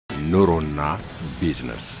ኑሮና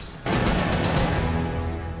ቢዝነስ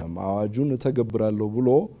አዋጁን ተገብራለሁ ብሎ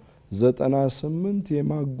 98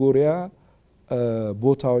 የማጎሪያ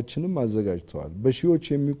ቦታዎችንም አዘጋጅተዋል በሺዎች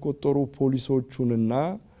የሚቆጠሩ ፖሊሶቹንና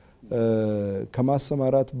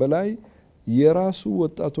ከማሰማራት በላይ የራሱ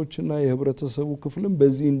ወጣቶችና የህብረተሰቡ ክፍልም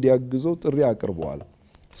በዚህ እንዲያግዘው ጥሪ አቅርበዋል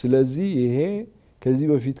ስለዚህ ይሄ ከዚህ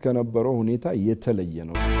በፊት ከነበረው ሁኔታ የተለየ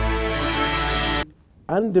ነው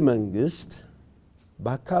አንድ መንግስት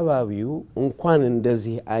በአካባቢው እንኳን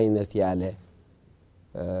እንደዚህ አይነት ያለ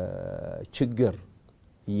ችግር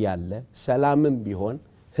ያለ ሰላምም ቢሆን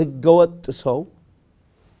ህገወጥ ሰው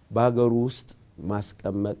በአገሩ ውስጥ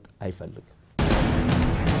ማስቀመጥ አይፈልግም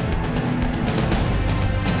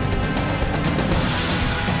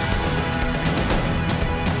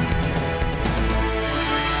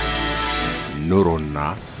ኑሮና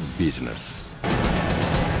ቢዝነስ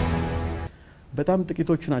በጣም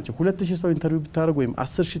ጥቂቶቹ ናቸው 2000 ሰው ኢንተርቪው ብታረጉ ወይም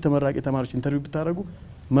 10000 ተመራቂ ተማሪዎች ኢንተርቪው ብታረጉ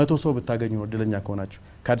 100 ሰው ብታገኙ ወደለኛ ከሆናችሁ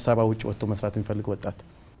ከአዲስ አበባ ውጭ ወጥቶ መስራት የሚፈልግ ወጣት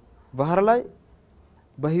ባህር ላይ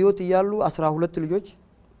በህይወት ይያሉ 12 ልጆች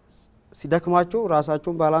ሲደክማቸው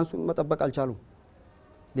ራሳቸውን ባላንሱን መጠበቅ አልቻሉም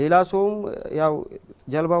ሌላ ሰውም ያው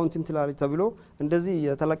ጀልባውን እንትን ትላለች ተብሎ እንደዚህ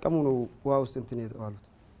የተለቀሙ ነው ዋው ውስጥ እንትን ይተዋሉት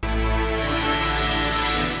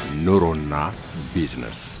ኑሮና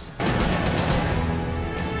ቢዝነስ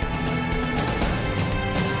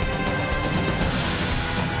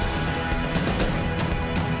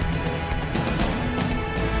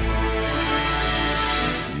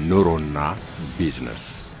ኑሮና ቢዝነስ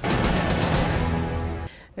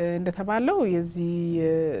እንደተባለው የዚህ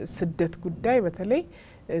ስደት ጉዳይ በተለይ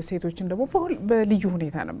ሴቶችን ደግሞ በልዩ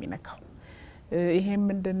ሁኔታ ነው የሚነካው ይሄ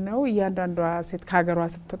ምንድነው ያንዳንዷ ሴት ከሀገሯ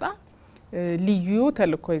ስትወጣ ልዩ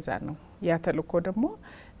ተልኮ ይዛ ነው ያ ተልኮ ደግሞ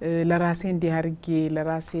ለራሴ እንዲያርጌ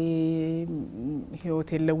ለራሴ ህይወት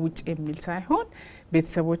ለውጭ የሚል ሳይሆን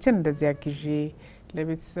ቤተሰቦችን እንደዚህ አግዤ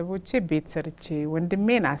ለቤተሰቦቼ ቤት ሰርቼ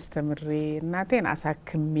ወንድሜን አስተምሬ እናቴን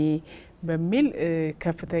አሳክሜ በሚል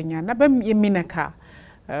ከፍተኛና የሚነካ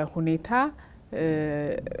ሁኔታ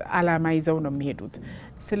አላማ ይዘው ነው የሚሄዱት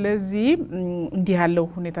ስለዚህ እንዲህ ያለው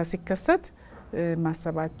ሁኔታ ሲከሰት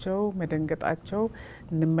ማሰባቸው መደንገጣቸው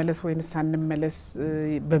እንመለስ ወይንስ አንመለስ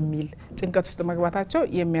በሚል ጭንቀት ውስጥ መግባታቸው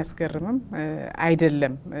የሚያስገርምም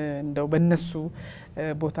አይደለም እንደው በእነሱ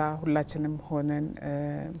ቦታ ሁላችንም ሆነን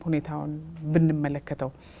ሁኔታውን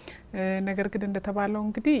ብንመለከተው ነገር ግን እንደተባለው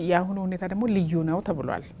እንግዲህ ያሁኑ ሁኔታ ደግሞ ልዩ ነው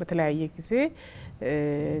ተብሏል በተለያየ ጊዜ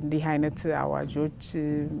እንዲህ አይነት አዋጆች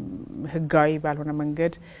ህጋዊ ባልሆነ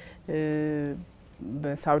መንገድ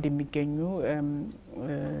በሳኡዲ የሚገኙ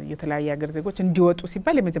የተለያየ ሀገር ዜጎች እንዲወጡ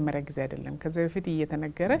ሲባል የመጀመሪያ ጊዜ አይደለም ከዚህ በፊት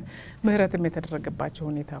እየተነገረ ምህረትም የተደረገባቸው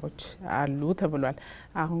ሁኔታዎች አሉ ተብሏል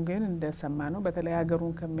አሁን ግን እንደሰማነው በተለይ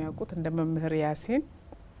ሀገሩን ከሚያውቁት እንደ መምህር ያሲን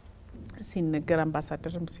ሲነገር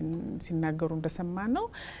አምባሳደርም ሲናገሩ እንደሰማነው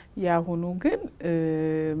ያሁኑ ግን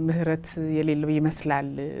ምህረት የሌለው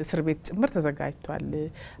ይመስላል እስር ቤት ጭምር ተዘጋጅቷል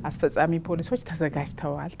አስፈጻሚ ፖሊሶች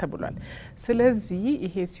ተዘጋጅተዋል ተብሏል ስለዚህ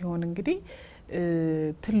ይሄ ሲሆን እንግዲህ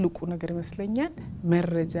ትልቁ ነገር ይመስለኛል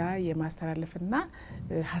መረጃ የማስተላለፍና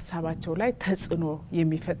ሐሳባቸው ላይ ተጽኖ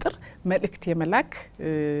የሚፈጥር መልእክት የመላክ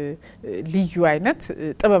ልዩ አይነት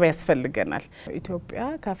ጥበብ ያስፈልገናል ኢትዮጵያ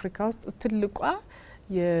ከአፍሪካ ውስጥ ትልቋ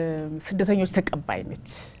የስደተኞች ተቀባይ ነች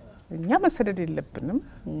እኛ መሰደድ የለብንም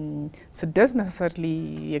ስደት ነሰሰርሊ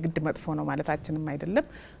የግድ መጥፎ ነው ማለታችንም አይደለም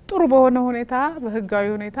ጥሩ በሆነ ሁኔታ በህጋዊ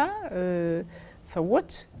ሁኔታ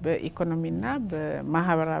ሰዎች በኢኮኖሚና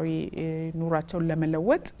በማህበራዊ ኑሯቸውን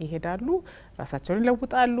ለመለወጥ ይሄዳሉ ራሳቸውን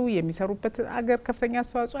ይለውጣሉ የሚሰሩበት አገር ከፍተኛ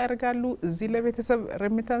አስተዋጽኦ ያደርጋሉ እዚህ ለቤተሰብ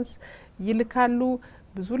ሬሚታንስ ይልካሉ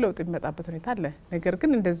ብዙ ለውጥ የሚመጣበት ሁኔታ አለ ነገር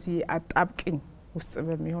ግን እንደዚህ አጣብቅኝ ውስጥ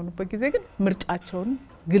በሚሆኑበት ጊዜ ግን ምርጫቸውን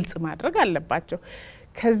ግልጽ ማድረግ አለባቸው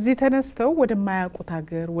ከዚህ ተነስተው ወደ ማያውቁት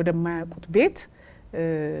ሀገር ወደ ማያውቁት ቤት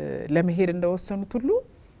ለመሄድ እንደወሰኑት ሁሉ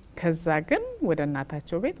ከዛ ግን ወደ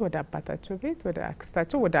እናታቸው ቤት ወደ አባታቸው ቤት ወደ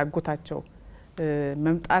አክስታቸው ወደ አጎታቸው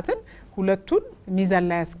መምጣትን ሁለቱን ሚዛን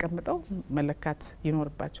ላይ ያስቀምጠው መለካት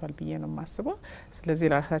ይኖርባቸዋል ብዬ ነው ማስበው ስለዚህ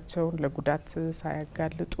ራሳቸውን ለጉዳት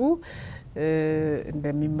ሳያጋልጡ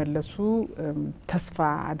እንደሚመለሱ ተስፋ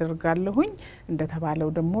አደርጋለሁኝ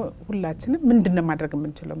እንደተባለው ደግሞ ሁላችንም ምንድነው ማድረግ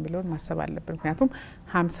የምንችለው የሚለው ማሰብ አለብን ምክንያቱም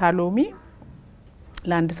 50 ሎሚ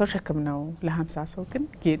ለአንድ ሰው ሸክም ነው ለ50 ሰው ግን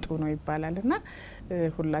ጌጡ ነው ይባላልና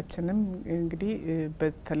ሁላችንም እንግዲህ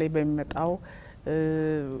በተለይ በሚመጣው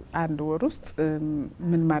አንድ ወር ውስጥ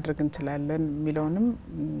ምን ማድረግ እንችላለን ሚሊዮንም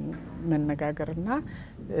መነጋገርና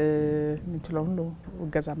ምንችለው ሁሉ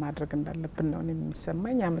ገዛ ማድረግ እንዳለብን ነው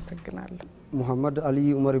የሚሰማኝ አመሰግናለሁ መሐሙድ አሊ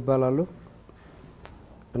ዑመር ይባላል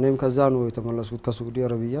እኔም ከዛ ነው የተመለስኩት ከሳኡዲ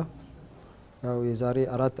አረቢያ ያው የዛሬ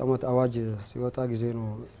 4 አመት አዋጅ ሲወጣ ጊዜ ነው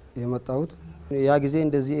የመጣሁት። ያ ጊዜ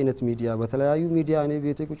እንደዚህ አይነት ሚዲያ በተለያዩ ሚዲያ እኔ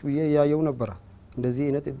ቤቴ ቁጭ ብዬ ያየው ነበር። እንደዚህ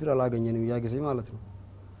አይነት እድል አላገኘንም ያ ጊዜ ማለት ነው።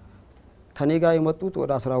 ከኔ ጋር የመጡት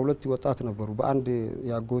ወደ 12 ወጣት ነበሩ በአንድ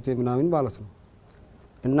ያጎቴ ምናምን ማለት ነው።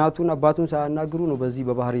 እናቱን አባቱን ሳያናግሩ ነው በዚህ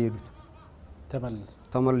በባህር የሄዱት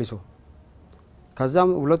ተመልሶ። ከዛም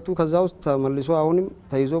ሁለቱ ከዛ ውስጥ ተመልሶ አሁንም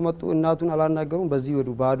ተይዞ መጡ። እናቱን አላናገሩም በዚህ ወዱ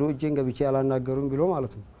ባዶ እጄን ገብቼ አላናገሩም ብሎ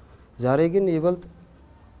ማለት ነው። ዛሬ ግን ይበልጥ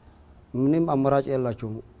ምንም አማራጭ ያላቸው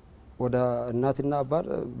ወደ እናትና አባት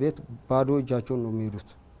ቤት ባዶ እጃቸውን ነው የሚሄዱት።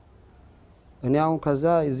 እኔ አሁን ከዛ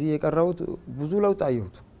እዚህ የቀረሁት ብዙ ለውጥ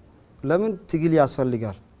አየሁት። ለምን ትግል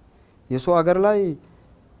ያስፈልጋል። የሰው ሀገር ላይ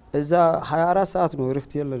እዛ 24 ሰዓት ነው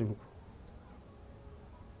እረፍት የለንም።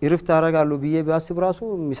 እረፍት አደርጋለሁ ብዬ ቢያስብ ራሱ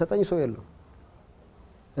የሚሰጠኝ ሰው የለም።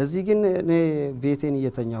 እዚህ ግን እኔ ቤቴን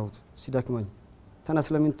እየተኛሁት ሲደክመኝ ተነስ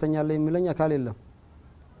ለምን ትተኛለህ የሚለኝ አካል የለም።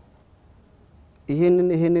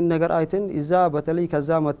 ይሄንን ነገር አይተን እዛ በተለይ ከዛ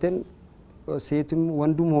መተን ሴትም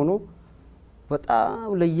ወንዱም ሆኖ በጣም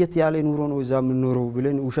ለየት ያለ ኑሮ ነው እዛ የምንኖረው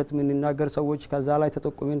ብለን ውሸት የምንናገር ሰዎች ከዛ ላይ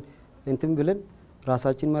ተጠቁመን እንትን ብለን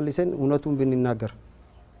ራሳችን መልሰን እውነቱን ብንናገር።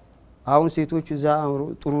 አሁን ሴቶች እዛ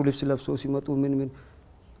ጥሩ ልብስ ለብሶ ሲመጡ ምን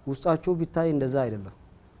ውስጣቸው ቢታይ እንደዛ አይደለም።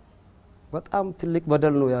 በጣም ትልቅ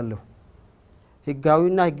በደል ነው ያለው።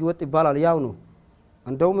 ህጋዊና ህገወጥ ይባላል ያው ነው።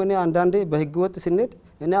 እንደውም እኔ አንዳንዴ በህገወጥ ስንሄድ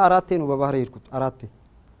እኔ 4 ነው በባህር ሄድኩት 4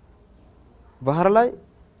 ባህር ላይ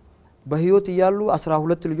በህይወት እያሉ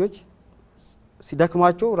 12 ልጆች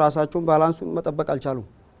ሲደክማቸው ራሳቸውን ባላንሱን መጠበቅ አልቻሉም።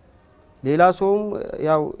 ሌላ ሰውም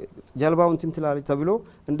ያው ጀልባው እንትን ትላለች ተብሎ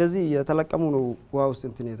እንደዚህ የተለቀሙ ነው ውሃ ውስጥ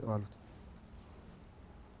እንትን የተባሉት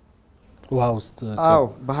ውሃ ውስጥ አዎ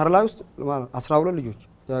ባህር ላይ ውስጥ ማለት 12 ልጆች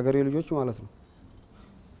የሀገሬ ልጆች ማለት ነው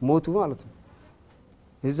ሞቱ ማለት ነው።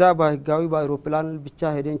 እዛ በህጋዊ በአውሮፕላን ብቻ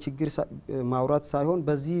ሄደን ችግር ማውራት ሳይሆን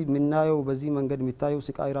በዚህ ምናየው በዚህ መንገድ የሚታየው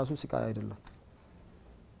ስቃይ ራሱ ስቃይ አይደለም።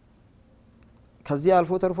 ከዚህ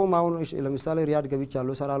አልፎ ተርፎ ማውን ለምሳሌ ሪያድ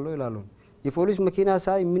ገብቻለሁ ሰራለሁ ይላሉ። የፖሊስ መኪና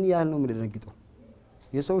ሳይ ምን ያህል ነው የምደነግጠው።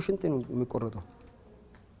 የሰው ሽንጥ ነው የሚቆረጠው።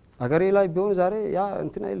 አገሬ ላይ ቢሆን ዛሬ ያ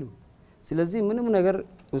እንትን አይልም። ስለዚህ ምንም ነገር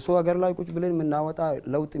እሱ አገር ላይ ቁጭ ብለን የምናወጣ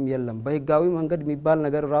ለውጥም የለም። በህጋዊ መንገድ የሚባል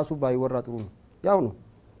ነገር ራሱ ባይወራ ጥሩ ነው። ያው ነው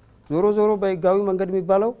ዞሮ በህጋዊ መንገድ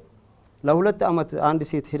የሚባለው ለ2 አመት አንድ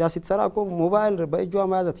ሴት ሄዳ ስትሰራ እኮ ሞባይል በእጇ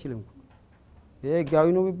መያዝ አትችልም። ይሄ ህጋዊ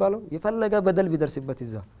ነው የሚባለው። የፈለገ በደል ቢደርስበት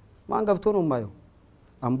ይዛ ማን ገብቶ ነው የማየው?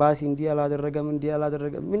 አምባሲ እንዲህ ያላደረገም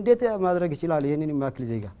እንዴት ማድረግ ይችላል ይሄንን የሚያክል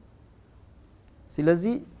ዜጋ?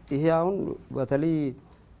 ስለዚህ ይሄ አሁን በተለይ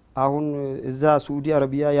አሁን እዛ ሳኡዲ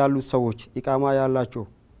አረቢያ ያሉት ሰዎች ኢቃማ ያላቸው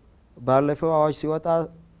ባለፈው አዋጅ ሲወጣ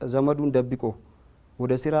ዘመዱን ደብቆ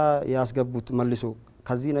ወደ ስራ ያስገቡት መልሶ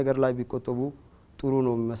ከዚህ ነገር ላይ ቢቆጠቡ ጥሩ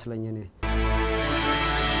ነው የሚመስለኝ እኔ።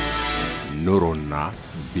 ኑሮና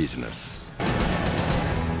ቢዝነስ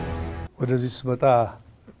ወደዚህ ስመጣ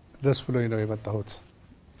ደስ ብሎኝ ነው የመጣሁት።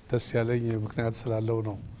 ደስ ያለኝ ምክንያት ስላለው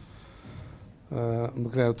ነው።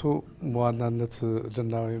 ምክንያቱ በዋናነት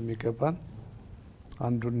ልናየው የሚገባን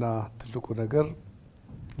አንዱና ትልቁ ነገር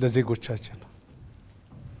ለዜጎቻችን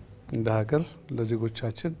እንደ ሀገር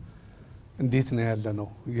ለዜጎቻችን እንዴት ነው ያለ ነው?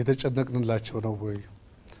 እየተጨነቅንላቸው ነው ወይ?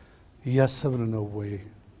 እያሰብን ነው ወይ?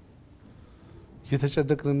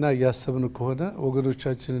 እየተጨነቅንና እያሰብን ከሆነ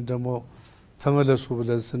ወገኖቻችን ደግሞ ተመለሱ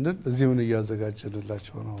ብለን ስንል እዚህ ምን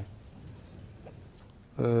እያዘጋጀንላቸው ነው?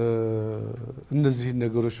 እነዚህ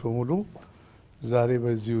ነገሮች በሙሉ ዛሬ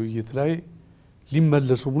በዚህ ውይይት ላይ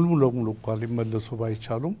ሊመለሱ ሙሉ ለሙሉ እንኳን ሊመለሱ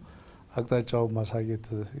ባይቻሉም አቅጣጫው ማሳየት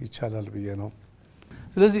ይቻላል ብዬ ነው።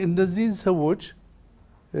 ስለዚህ እነዚህን ሰዎች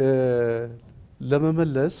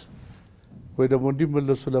ለመመለስ ወይ ደግሞ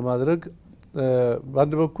እንዲመለሱ ለማድረግ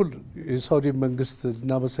በአንድ በኩል የሳኡዲ መንግስት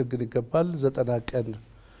እናመሰግን ይገባል። 90 ቀን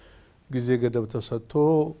ጊዜ ገደብ ተሰጥቶ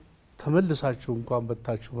ተመልሳችሁ እንኳን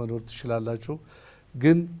በታችሁ መኖር ትችላላችሁ፣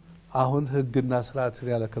 ግን አሁን ህግና ስርዓትን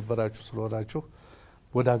ያለከበራችሁ ስለሆናችሁ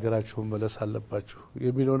ወደ ሀገራችሁ መመለስ አለባችሁ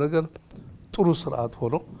የሚለው ነገር ጥሩ ስርዓት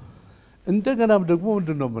ሆኖ እንደገናም ደግሞ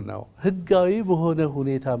ምንድነው የምናየው ህጋዊ በሆነ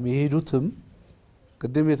ሁኔታ የሚሄዱትም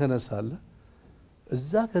ቅድም የተነሳለ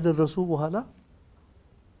እዛ ከደረሱ በኋላ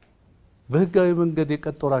በህጋዊ መንገድ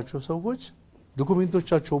የቀጠሯቸው ሰዎች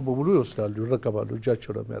ዶክመንቶቻቸውን በሙሉ ይወስዳሉ፣ ይረከባሉ።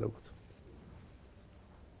 እጃቸው ነው የሚያደርጉት።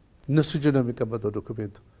 እነሱ እጅ ነው የሚቀመጠው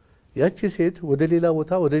ዶክመንቱ። ያቺ ሴት ወደ ሌላ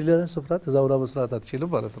ቦታ ወደ ሌላ ስፍራ ተዛውራ መስራት አትችልም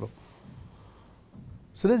ማለት ነው።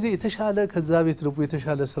 ስለዚህ የተሻለ ከዛ ቤት ደግሞ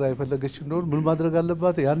የተሻለ ስራ የፈለገች እንደሆነ ምን ማድረግ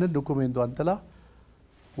አለባት? ያንን ዶክመንቷን ጥላ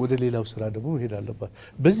ወደ ሌላው ስራ ደግሞ መሄድ አለባት።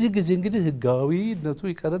 በዚህ ጊዜ እንግዲህ ህጋዊነቱ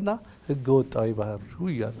ይቀርና ህገወጣዊ ባህሪው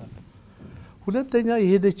ይያዛል። ሁለተኛ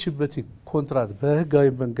የሄደችበት ኮንትራት በህጋዊ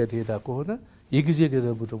መንገድ ሄዳ ከሆነ የጊዜ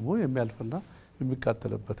ገደቡ ደግሞ የሚያልፍና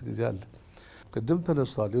የሚቃጠልበት ጊዜ አለ። ቅድም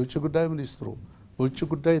ተነስቷል። የውጭ ጉዳይ ሚኒስትሩ ውጭ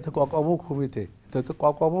ጉዳይ የተቋቋመው ኮሚቴ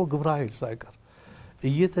የተቋቋመው ግብረ ኃይል ሳይቀር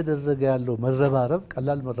እየተደረገ ያለው መረባረብ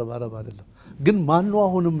ቀላል መረባረብ አይደለም። ግን ማን ነው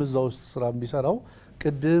አሁንም እዛው ውስጥ ስራ የሚሰራው?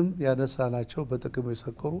 ቅድም ያነሳናቸው በጥቅም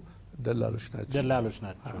የሰከሩ ደላሎች ናቸው።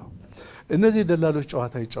 እነዚህ ደላሎች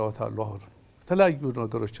ጨዋታ ይጫወታሉ። አሁን የተለያዩ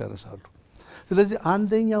ነገሮች ያነሳሉ። ስለዚህ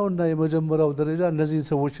አንደኛውና የመጀመሪያው ደረጃ እነዚህን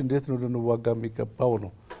ሰዎች እንዴት ነው ልንዋጋ የሚገባው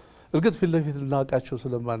ነው። እርግጥ ፊት ለፊት ልናውቃቸው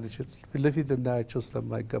ስለማንችል ፊት ለፊት ልናያቸው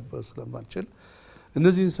ስለማንችል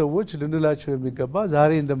እነዚህን ሰዎች ልንላቸው የሚገባ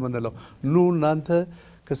ዛሬ እንደምንለው ኑ እናንተ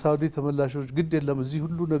ከሳኡዲ ተመላሾች ግድ የለም እዚህ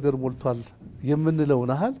ሁሉ ነገር ሞልቷል የምንለው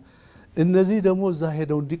ናህል እነዚህ ደግሞ እዛ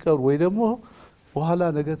ሄደው እንዲቀሩ ወይ ደግሞ በኋላ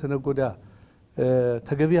ነገ ተነጎዳ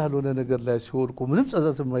ተገቢ ያልሆነ ነገር ላይ ሲወድቁ ምንም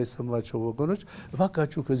ጸጸት የማይሰማቸው ወገኖች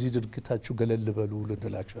እባካችሁ ከዚህ ድርጊታችሁ ገለል በሉ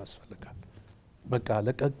ልንላቸው ያስፈልጋል። በቃ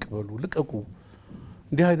ለቀቅ በሉ፣ ልቀቁ።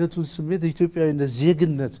 እንዲህ አይነቱን ስሜት ኢትዮጵያዊነት፣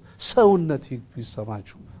 ዜግነት፣ ሰውነት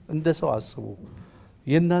ይሰማችሁ። እንደ ሰው አስቡ።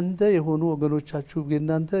 የናንተ የሆኑ ወገኖቻችሁ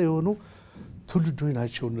የናንተ የሆኑ ትውልዶች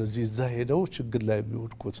ናቸው እነዚህ እዛ ሄደው ችግር ላይ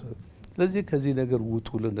የሚወድቁት። ስለዚህ ከዚህ ነገር ውጡ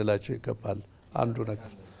ልንላቸው ይገባል። አንዱ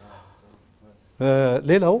ነገር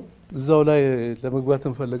ሌላው እዛው ላይ ለመግባት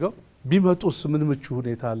እንፈልገው ቢመጡስ ምን ምቹ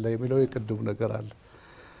ሁኔታ አለ የሚለው የቅድም ነገር አለ።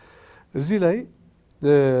 እዚህ ላይ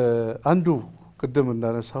አንዱ ቅድም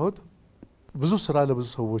እንዳነሳሁት ብዙ ስራ ለብዙ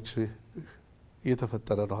ሰዎች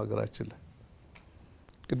እየተፈጠረ ነው ሀገራችን ላይ።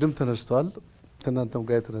 ቅድም ተነስቷል፣ ከናንተም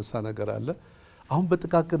ጋር የተነሳ ነገር አለ። አሁን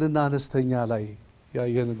በጥቃቅንና አነስተኛ ላይ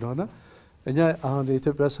ያየን እንደሆነ እኛ አሁን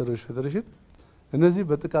የኢትዮጵያ ሰሪዎች ፌዴሬሽን እነዚህ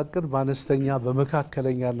በጥቃቅን በአነስተኛ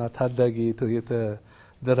በመካከለኛና ታዳጊ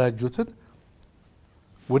የተደራጁትን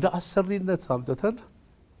ወደ አሰሪነት አምጥተን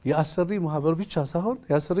የአሰሪ ማህበር ብቻ ሳይሆን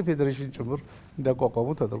የአሰሪ ፌዴሬሽን ጭምር እንዲያቋቋሙ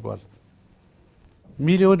ተደርጓል።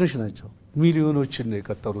 ሚሊዮኖች ናቸው። ሚሊዮኖችን ነው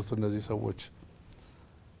የቀጠሩት እነዚህ ሰዎች።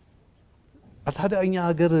 ታዲያ እኛ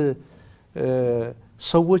ሀገር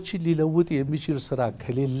ሰዎችን ሊለውጥ የሚችል ስራ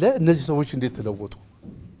ከሌለ እነዚህ ሰዎች እንዴት ተለወጡ?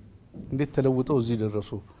 እንዴት ተለውጠው እዚህ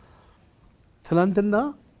ደረሱ? ትናንትና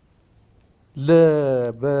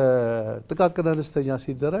በጥቃቅን አነስተኛ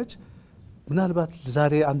ሲደራጅ ምናልባት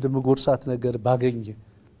ዛሬ አንድ ምጎርሳት ነገር ባገኝ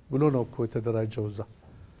ብሎ ነው እኮ የተደራጀው እዛ።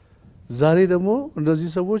 ዛሬ ደግሞ እነዚህ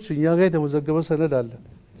ሰዎች እኛ ጋር የተመዘገበ ሰነድ አለ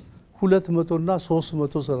 200 እና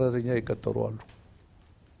 300 ሰራተኛ ይቀጠሩ አሉ።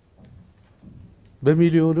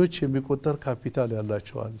 በሚሊዮኖች የሚቆጠር ካፒታል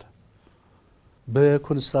ያላቸው አለ።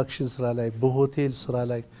 በኮንስትራክሽን ስራ ላይ፣ በሆቴል ስራ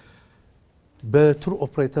ላይ፣ በቱር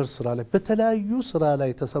ኦፕሬተር ስራ ላይ፣ በተለያዩ ስራ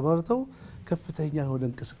ላይ ተሰማርተው ከፍተኛ የሆነ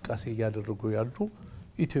እንቅስቃሴ እያደረጉ ያሉ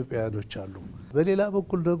ኢትዮጵያውያኖች አሉ። በሌላ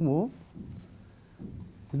በኩል ደግሞ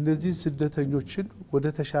እነዚህ ስደተኞችን ወደ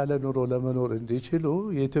ተሻለ ኑሮ ለመኖር እንዲችሉ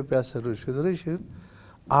የኢትዮጵያ አሰሪዎች ፌዴሬሽን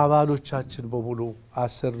አባሎቻችን በሙሉ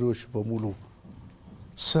አሰሪዎች በሙሉ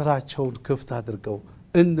ስራቸውን ክፍት አድርገው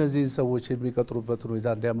እነዚህን ሰዎች የሚቀጥሩበት ሁኔታ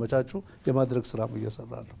እንዲያመቻቹ የማድረግ ስራም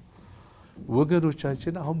እየሰራ ነው።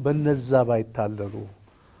 ወገኖቻችን አሁን በነዛ ባይታለሉ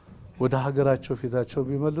ወደ ሀገራቸው ፊታቸው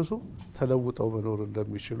ቢመልሱ ተለውጠው መኖር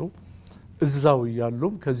እንደሚችሉ እዛው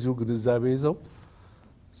እያሉም ከዚሁ ግንዛቤ ይዘው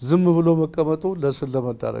ዝም ብሎ መቀመጡ ለስን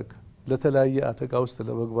ለመዳረግ ለተለያየ አደጋ ውስጥ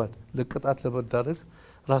ለመግባት ለቅጣት ለመዳረግ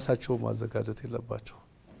ራሳቸው ማዘጋጀት የለባቸው።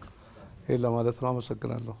 ይሄ ለማለት ነው።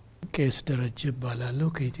 አመሰግናለሁ። ቄስ ደረጀ ይባላለሁ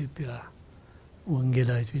ከኢትዮጵያ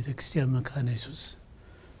ወንጌላዊት ቤተክርስቲያን መካነ ኢየሱስ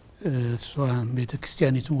እሷን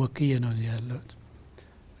ቤተክርስቲያኒቱን ወክዬ ነው እዚህ ያለሁት።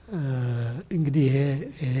 እንግዲህ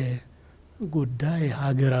ይሄ ጉዳይ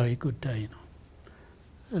ሀገራዊ ጉዳይ ነው።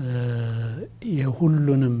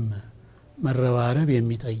 የሁሉንም መረባረብ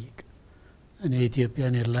የሚጠይቅ እኔ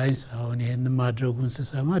ኢትዮጵያን ኤርላይንስ አሁን ይሄን ማድረጉን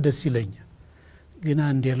ስሰማ ደስ ይለኛል። ግን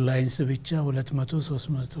አንድ ኤርላይንስ ብቻ 200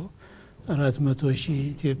 300 400 ሺህ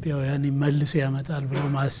ኢትዮጵያውያን መልሶ ያመጣል ብሎ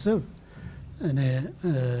ማሰብ እኔ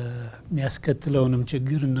የሚያስከትለውንም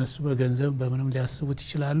ችግር እነሱ በገንዘብ በምንም ሊያስቡት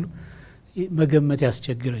ይችላሉ መገመት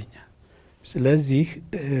ያስቸግረኛል። ስለዚህ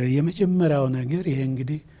የመጀመሪያው ነገር ይሄ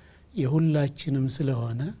እንግዲህ የሁላችንም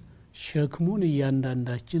ስለሆነ ሸክሙን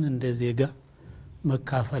እያንዳንዳችን እንደ ዜጋ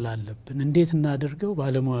መካፈል አለብን። እንዴት እናደርገው?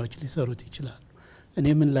 ባለሙያዎች ሊሰሩት ይችላሉ። እኔ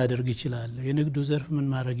ምን ላደርግ ይችላል? የንግዱ ዘርፍ ምን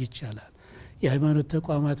ማድረግ ይችላል? የሃይማኖት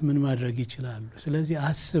ተቋማት ምን ማድረግ ይችላሉ? ስለዚህ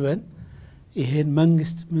አስበን ይሄን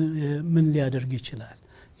መንግስት ምን ሊያደርግ ይችላል?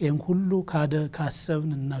 ይሄን ሁሉ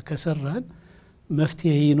ካሰብንና ከሰራን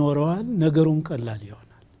መፍትሄ ይኖረዋል፣ ነገሩም ቀላል ይሆናል።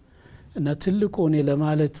 እና ትልቁ እኔ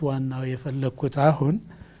ለማለት ዋናው የፈለኩት አሁን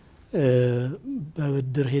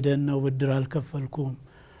በብድር ሄደን ነው ብድር አልከፈልኩም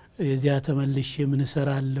የዚያ ተመልሼ ምን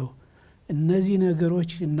እሰራለሁ እነዚህ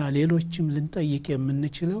ነገሮች እና ሌሎችም ልንጠይቅ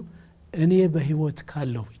የምንችለው እኔ በህይወት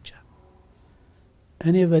ካለው ብቻ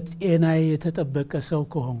እኔ በጤናዬ የተጠበቀ ሰው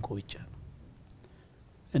ከሆንኩ ብቻ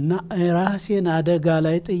እና ራሴን አደጋ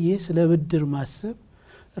ላይ ጥዬ ስለ ብድር ማሰብ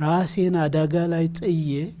ራሴን አደጋ ላይ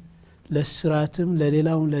ጥዬ ለስራትም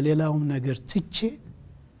ለሌላውም ነገር ትቼ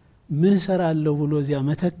ምን ሰራለሁ ብሎ እዚያ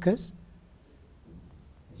መተከዝ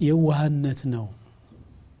የዋህነት ነው።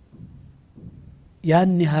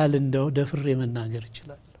 ያን ያህል እንደው ደፍሬ መናገር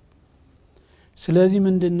ይችላል። ስለዚህ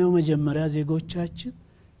ምንድነው መጀመሪያ ዜጎቻችን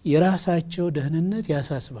የራሳቸው ደህንነት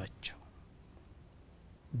ያሳስባቸው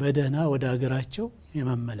በደህና ወደ ሀገራቸው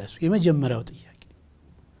የመመለሱ የመጀመሪያው ጥያቄ።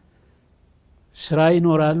 ስራ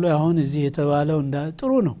ይኖራሉ አሁን እዚህ የተባለው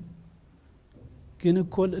ጥሩ ነው፣ ግን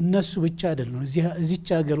እኮ እነሱ ብቻ አይደለም። እዚህች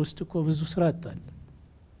ሀገር ውስጥ እኮ ብዙ ስራ አጣለ።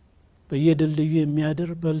 በየድልድዩ የሚያድር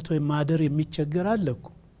በልቶ የማደር የሚቸገር አለ እኮ።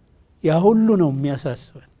 ያ ሁሉ ነው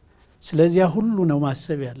የሚያሳስበን። ስለዚህ ያ ሁሉ ነው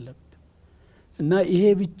ማሰብ ያለብን። እና ይሄ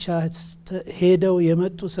ብቻ ሄደው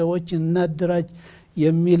የመጡ ሰዎች እናድራጅ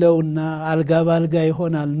የሚለውና አልጋ ባልጋ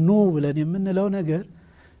ይሆናል ኑ ብለን የምንለው ነገር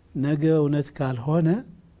ነገ እውነት ካልሆነ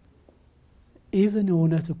ኢቭን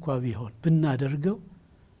እውነት እንኳን ቢሆን ብናደርገው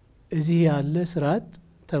እዚህ ያለ ስርዓት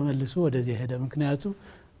ተመልሶ ወደዚህ ሄደ። ምክንያቱም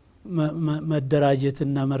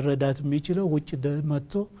መደራጀትና መረዳት የሚችለው ውጭ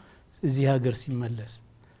መጥቶ እዚህ ሀገር ሲመለስ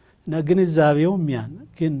እና ግንዛቤው ያን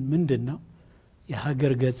ግን ምንድነው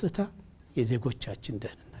የሀገር ገጽታ የዜጎቻችን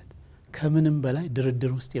ደህንነት ከምንም በላይ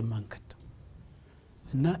ድርድር ውስጥ የማንከተው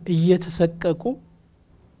እና እየተሰቀቁ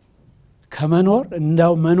ከመኖር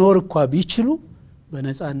እንዳው መኖር እንኳን ቢችሉ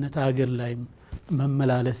በነጻነት ሀገር ላይ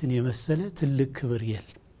መመላለስን የመሰለ ትልቅ ክብር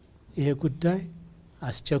የለም። ይሄ ጉዳይ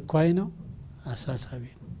አስቸኳይ ነው፣ አሳሳቢ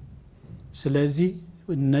ነው። ስለዚህ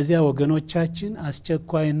እነዚያ ወገኖቻችን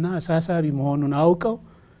አስቸኳይና አሳሳቢ መሆኑን አውቀው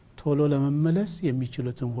ቶሎ ለመመለስ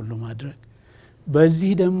የሚችሉትን ሁሉ ማድረግ።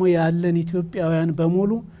 በዚህ ደግሞ ያለን ኢትዮጵያውያን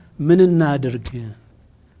በሙሉ ምን እናድርግ?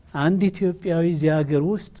 አንድ ኢትዮጵያዊ እዚህ ሀገር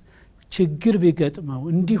ውስጥ ችግር ቢገጥመው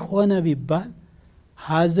እንዲሆነ ቢባል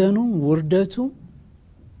ሀዘኑም ውርደቱም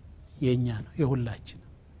የኛ ነው፣ የሁላችን።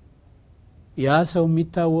 ያ ሰው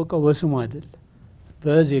የሚታወቀው በስሙ አይደለም፣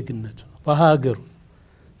 በዜግነቱ ነው፣ በሀገሩ።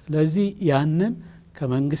 ስለዚህ ያንን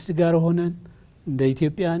ከመንግስት ጋር ሆነን እንደ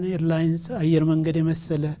ኢትዮጵያን ኤርላይንስ አየር መንገድ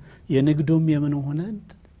የመሰለ የንግዱም የምን ሆነን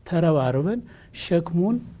ተረባርበን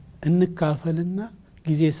ሸክሙን እንካፈልና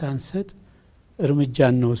ጊዜ ሳንሰጥ እርምጃ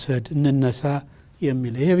እንውሰድ እንነሳ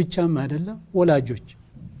የሚል። ይሄ ብቻም አይደለም፣ ወላጆች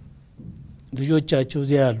ልጆቻቸው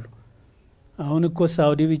እዚያ ያሉ አሁን እኮ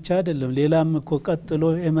ሳኡዲ ብቻ አይደለም ሌላም እኮ ቀጥሎ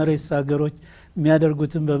ኤሚሬትስ ሀገሮች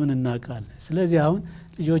የሚያደርጉትን በምን እናውቃለን። ስለዚህ አሁን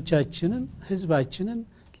ልጆቻችንን ህዝባችንን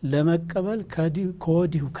ለመቀበል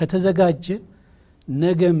ከወዲሁ ከተዘጋጀ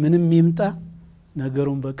ነገ ምንም ይምጣ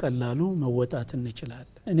ነገሩን በቀላሉ መወጣት እንችላለን።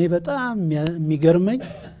 እኔ በጣም የሚገርመኝ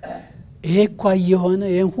ይሄ እኮ የሆነ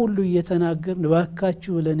ይሄን ሁሉ እየተናገርን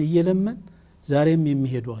ባካችሁ ብለን እየለመን ዛሬም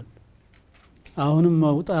የሚሄዱዋል። አሁንም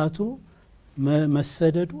መውጣቱ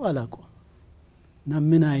መሰደዱ አላቆም እና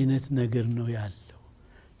ምን አይነት ነገር ነው ያለው?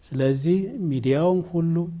 ስለዚህ ሚዲያውን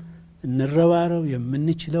ሁሉ እንረባረብ፣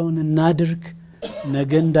 የምንችለውን እናድርግ።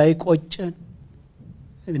 ነገ እንዳይቆጨን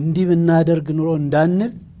እንዲህ ብናደርግ ኑሮ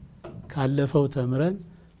እንዳንል ካለፈው ተምረን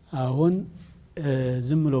አሁን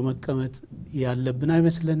ዝም ብሎ መቀመጥ ያለብን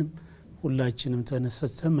አይመስለንም። ሁላችንም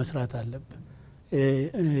ተነስተን መስራት አለብን።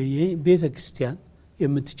 ቤተ ክርስቲያን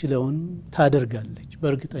የምትችለውን ታደርጋለች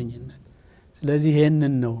በእርግጠኝነት። ስለዚህ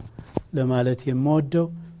ይሄንን ነው ለማለት የምወደው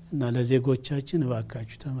እና ለዜጎቻችን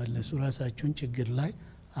እባካችሁ ተመለሱ፣ ራሳችሁን ችግር ላይ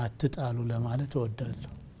አትጣሉ ለማለት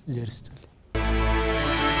እወዳለሁ። እግዚአብሔር ይስጥልኝ።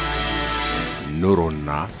 ኑሮና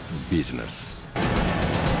ቢዝነስ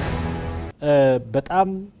በጣም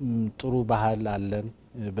ጥሩ ባህል አለን፣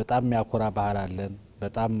 በጣም የሚያኮራ ባህል አለን።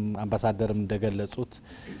 በጣም አምባሳደርም እንደገለጹት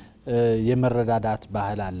የመረዳዳት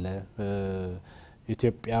ባህል አለ።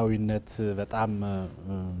 ኢትዮጵያዊነት በጣም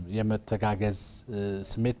የመተጋገዝ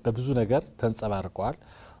ስሜት በብዙ ነገር ተንጸባርቀዋል።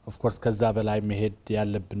 ኦፍ ኮርስ ከዛ በላይ መሄድ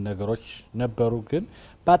ያለብን ነገሮች ነበሩ። ግን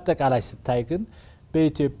በአጠቃላይ ስታይ ግን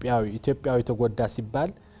በኢትዮጵያዊ ተጎዳ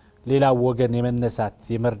ሲባል ሌላ ወገን የመነሳት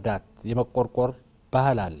የመርዳት የመቆርቆር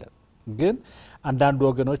ባህል አለ። ግን አንዳንድ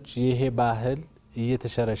ወገኖች ይሄ ባህል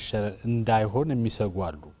እየተሸረሸረ እንዳይሆን የሚሰጉ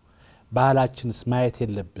አሉ። ባህላችንስ ማየት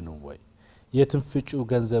የለብንም ወይ? የትንፍጩ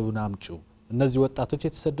ገንዘቡን አምጩ። እነዚህ ወጣቶች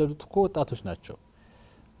የተሰደዱት እኮ ወጣቶች ናቸው።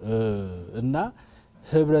 እና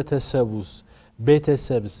ህብረተሰቡስ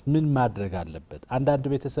ቤተሰብስ ምን ማድረግ አለበት? አንዳንድ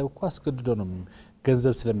ቤተሰብ እኮ አስገድዶ ነው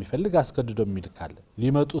ገንዘብ ስለሚፈልግ አስገድዶ የሚልካል።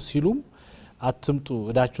 ሊመጡ ሲሉም አትምጡ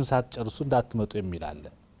እዳችሁን ሳትጨርሱ እንዳትመጡ የሚል አለ።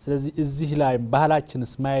 ስለዚህ እዚህ ላይ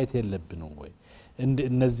ባህላችንስ ማየት የለብንም ወይ?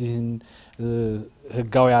 እነዚህን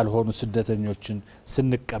ህጋዊ ያልሆኑ ስደተኞችን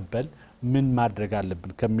ስንቀበል ምን ማድረግ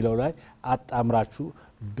አለብን ከሚለው ላይ አጣምራችሁ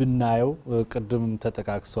ብናየው ቅድም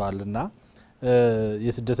ተጠቃቅሰዋልና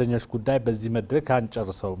የስደተኞች ጉዳይ በዚህ መድረክ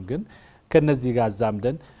አንጨርሰውም ግን ከነዚህ ጋር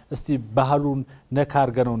ዛምደን እስቲ ባህሉን ነካ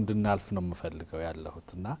አርገነው እንድናልፍ ነው የምፈልገው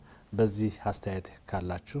ያለሁትና በዚህ አስተያየት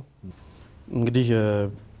ካላችሁ እንግዲህ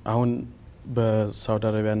አሁን በሳውዲ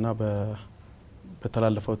አረቢያና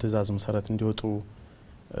በተላለፈው ትዕዛዝ መሰረት እንዲወጡ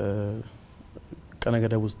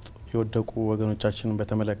ቀነገደብ ውስጥ የወደቁ ወገኖቻችንን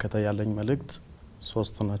በተመለከተ ያለኝ መልእክት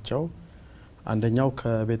 3 ናቸው። አንደኛው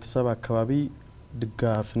ከቤተሰብ አካባቢ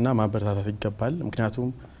ድጋፍና ማበረታታት ይገባል። ምክንያቱም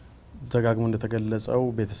ደጋግሞ እንደተገለጸው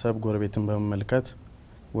ቤተሰብ ጎረቤትን በመመልከት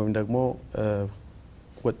ወይም ደግሞ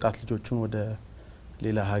ወጣት ልጆቹን ወደ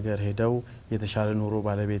ሌላ ሀገር ሄደው የተሻለ ኑሮ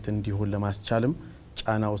ባለቤት እንዲሆን ለማስቻልም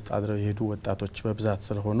ጫና ውስጥ አድረው የሄዱ ወጣቶች በብዛት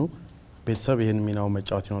ስለሆኑ ቤተሰብ ይህን ሚናው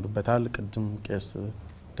መጫወት ይኖርበታል። ቅድም ቄስ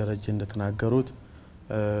ደረጀ እንደተናገሩት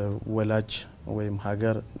ወላጅ ወይም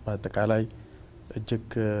ሀገር በአጠቃላይ እጅግ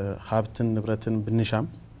ሀብትን ንብረትን ብንሻም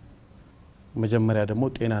መጀመሪያ ደግሞ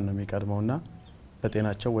ጤና ነው የሚቀድመውና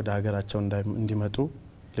በጤናቸው ወደ ሀገራቸው እንዲመጡ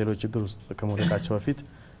ሌሎች ችግር ውስጥ ከመውደቃቸው በፊት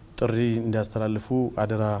ጥሪ እንዲያስተላልፉ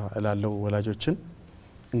አደራ እላለሁ ወላጆችን።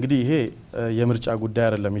 እንግዲህ ይሄ የምርጫ ጉዳይ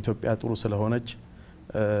አይደለም። ኢትዮጵያ ጥሩ ስለሆነች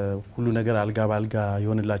ሁሉ ነገር አልጋ ባልጋ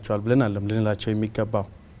ይሆንላቸዋል ብለን አለም ልንላቸው የሚገባው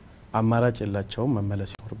አማራጭ የላቸውም፣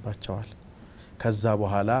 መመለስ ይኖርባቸዋል። ከዛ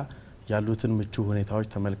በኋላ ያሉትን ምቹ ሁኔታዎች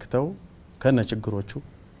ተመልክተው ከነ ችግሮቹ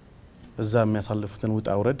እዛ የሚያሳልፉትን ውጣ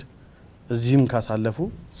ውረድ እዚህም ካሳለፉ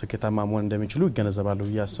ስኬታማ መሆን እንደሚችሉ ይገነዘባሉ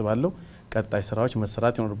ብዬ አስባለሁ። ቀጣይ ስራዎች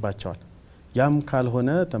መሰራት ይኖርባቸዋል። ያም ካልሆነ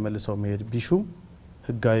ተመልሰው መሄድ ቢሹም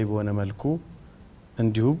ህጋዊ በሆነ መልኩ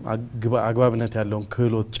እንዲሁም አግባብነት ያለውን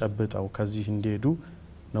ክህሎት ጨብጠው ከዚህ እንዲሄዱ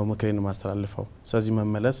ነው ምክሬን ማስተላልፈው። ስለዚህ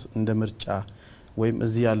መመለስ እንደ ምርጫ ወይም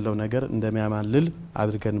እዚህ ያለው ነገር እንደሚያማልል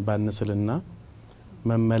አድርገን ባንስልና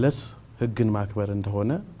መመለስ ህግን ማክበር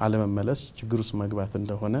እንደሆነ አለመመለስ ችግር ውስጥ መግባት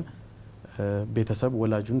እንደሆነ ቤተሰብ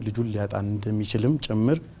ወላጁን ልጁን ሊያጣን እንደሚችልም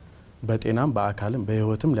ጭምር በጤናም በአካልም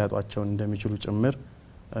በህይወትም ሊያጧቸው እንደሚችሉ ጭምር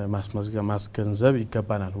ማስገንዘብ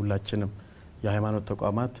ይገባናል። ሁላችንም የሃይማኖት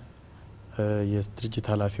ተቋማት የድርጅት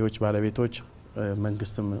ኃላፊዎች ባለቤቶች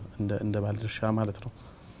መንግስትም እንደ ባለድርሻ ማለት ነው።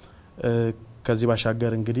 ከዚህ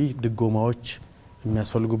ባሻገር እንግዲህ ድጎማዎች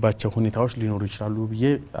የሚያስፈልጉባቸው ሁኔታዎች ሊኖሩ ይችላሉ ብዬ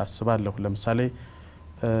አስባለሁ። ለምሳሌ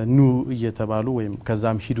ኑ እየተባሉ ወይም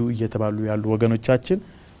ከዛም ሂዱ እየተባሉ ያሉ ወገኖቻችን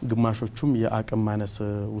ግማሾቹም የአቅም ማነስ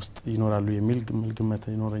ውስጥ ይኖራሉ የሚል ግምት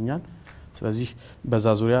ይኖረኛል። ስለዚህ በዛ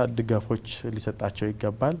ዙሪያ ድጋፎች ሊሰጣቸው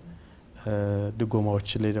ይገባል። ድጎማዎች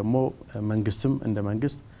ላይ ደግሞ መንግስትም እንደ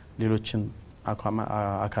መንግስት ሌሎችን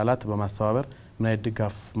አካላት በማስተባበር ምን አይነት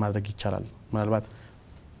ድጋፍ ማድረግ ይቻላል? ምናልባት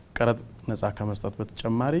ቀረጥ ነፃ ከመስጠት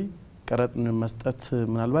በተጨማሪ ቀረጥ መስጠት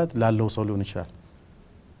ምናልባት ላለው ሰው ሊሆን ይችላል።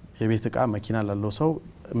 የቤት እቃ መኪና ላለው ሰው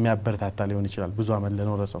የሚያበረታታ ሊሆን ይችላል። ብዙ አመት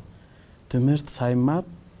ለኖረ ሰው ትምህርት ሳይማር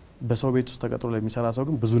በሰው ቤት ውስጥ ተቀጥሮ ለሚሰራ ሰው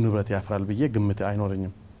ግን ብዙ ንብረት ያፍራል ብዬ ግምት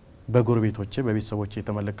አይኖርኝም። በጎረቤቶቼ በቤተሰቦቼ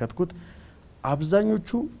የተመለከትኩት አብዛኞቹ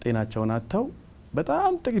ጤናቸውን አጥተው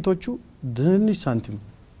በጣም ጥቂቶቹ ትንሽ ሳንቲም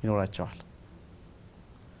ይኖራቸዋል።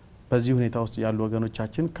 በዚህ ሁኔታ ውስጥ ያሉ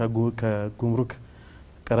ወገኖቻችን ከጉምሩክ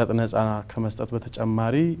ቀረጥ ነፃ ከመስጠት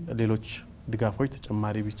በተጨማሪ ሌሎች ድጋፎች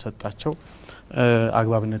ተጨማሪ ቢሰጣቸው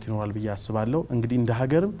አግባብነት ይኖራል ብዬ አስባለሁ። እንግዲህ እንደ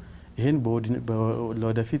ሀገርም ይሄን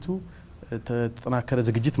ለወደፊቱ ተጠናከረ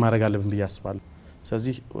ዝግጅት ማድረግ አለብን ብዬ አስባለሁ።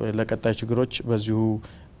 ስለዚህ ለቀጣይ ችግሮች በዚሁ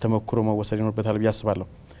ተመክሮ መወሰድ ይኖርበታል ብዬ አስባለሁ።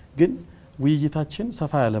 ግን ውይይታችን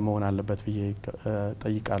ሰፋ ያለ መሆን አለበት ብዬ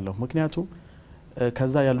ጠይቃለሁ። ምክንያቱም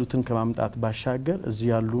ከዛ ያሉትን ከማምጣት ባሻገር እዚህ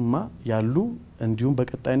ያሉ እንዲሁም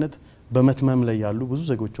በቀጣይነት በመትመም ላይ ያሉ ብዙ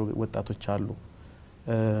ዜጎች ወጣቶች አሉ።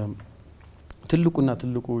 ትልቁ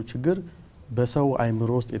ችግር በሰው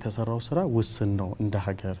አይምሮ ውስጥ የተሰራው ስራ ውስን ነው። እንደ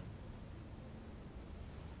ሀገር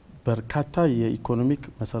በርካታ የኢኮኖሚክ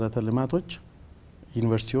መሰረተ ልማቶች፣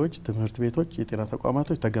 ዩኒቨርሲቲዎች፣ ትምህርት ቤቶች፣ የጤና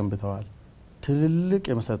ተቋማቶች ተገንብተዋል። ትልልቅ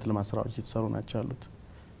የመሰረተ ልማት ስራዎች እየተሰሩ ናቸው ያሉት።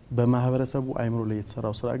 በማህበረሰቡ አይምሮ ላይ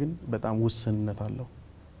የተሰራው ስራ ግን በጣም ውስንነት አለው።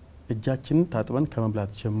 እጃችንን ታጥበን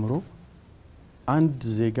ከመብላት ጀምሮ አንድ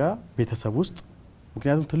ዜጋ ቤተሰብ ውስጥ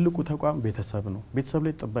ምክንያቱም ትልቁ ተቋም ቤተሰብ ነው። ቤተሰብ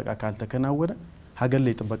ላይ ጥበቃ ካልተከናወነ ሀገር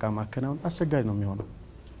ላይ ጥበቃ ማከናወን አስቸጋሪ ነው የሚሆነው።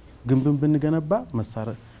 ግንብን ብንገነባ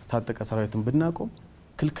መሳሪያ ታጠቀ ሰራዊትን ብናቆም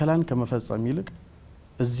ክልከላን ከመፈጸም ይልቅ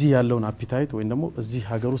እዚህ ያለውን አፒታይት ወይም ደግሞ እዚህ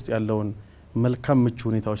ሀገር ውስጥ ያለውን መልካም ምቹ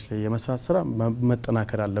ሁኔታዎች ላይ የመስራት ስራ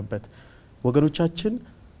መጠናከር አለበት። ወገኖቻችን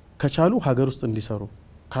ከቻሉ ሀገር ውስጥ እንዲሰሩ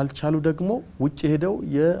ካልቻሉ ደግሞ ውጭ ሄደው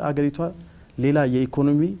የአገሪቷ ሌላ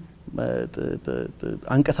የኢኮኖሚ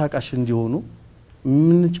አንቀሳቃሽ እንዲሆኑ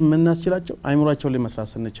ምናስችላቸው አይምሯቸው ላይ መስራት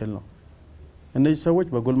ስንችል ነው። እነዚህ ሰዎች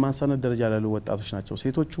በጎልማሳነት ደረጃ ያሉ ወጣቶች ናቸው፣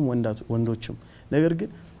 ሴቶችም ወንዶችም። ነገር ግን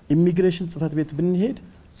ኢሚግሬሽን ጽህፈት ቤት ብንሄድ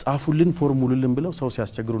ጻፉልን ፎርሙሉልን ብለው ሰው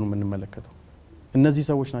ሲያስቸግሩ ነው የምንመለከተው። እነዚህ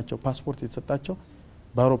ሰዎች ናቸው ፓስፖርት የተሰጣቸው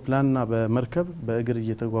በአውሮፕላንና በመርከብ በእግር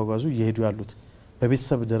እየተጓጓዙ እየሄዱ ያሉት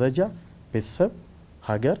በቤተሰብ ደረጃ ቤተሰብ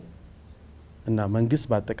ሀገር እና መንግስት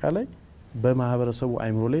በአጠቃላይ በማህበረሰቡ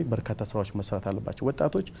አይምሮ ላይ በርካታ ስራዎች መስራት አለባቸው።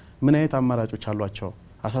 ወጣቶች ምን አይነት አማራጮች አሏቸው?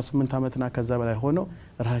 18 ዓመትና ከዛ በላይ ሆነው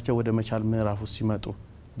ራሳቸው ወደ መቻል ምዕራፍ ውስጥ ሲመጡ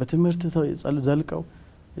በትምህርት ዘልቀው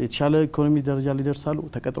የተሻለ ኢኮኖሚ ደረጃ ሊደርሳሉ?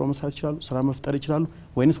 ተቀጥሮ መስራት ይችላሉ? ስራ መፍጠር ይችላሉ?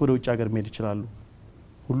 ወይንስ ወደ ውጭ ሀገር መሄድ ይችላሉ?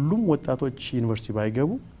 ሁሉም ወጣቶች ዩኒቨርሲቲ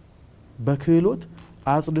ባይገቡ በክህሎት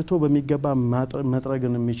አጽድቶ በሚገባ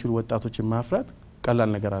መጥረግን የሚችሉ ወጣቶችን ማፍራት ቀላል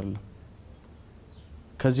ነገር አይደለም።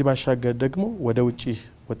 ከዚህ ባሻገር ደግሞ ወደ ውጪ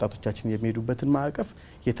ወጣቶቻችን የሚሄዱበትን ማዕቀፍ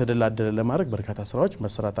የተደላደለ ለማድረግ በርካታ ስራዎች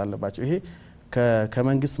መሰራት አለባቸው። ይሄ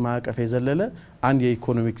ከመንግስት ማዕቀፍ የዘለለ አንድ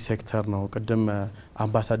የኢኮኖሚክ ሴክተር ነው። ቅድም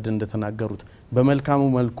አምባሳደር እንደተናገሩት በመልካሙ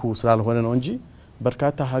መልኩ ስላልሆነ ነው እንጂ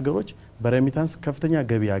በርካታ ሀገሮች በሬሚታንስ ከፍተኛ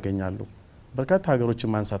ገቢ ያገኛሉ። በርካታ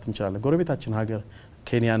ሀገሮችን ማንሳት እንችላለን። ጎረቤታችን ሀገር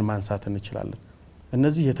ኬንያን ማንሳት እንችላለን።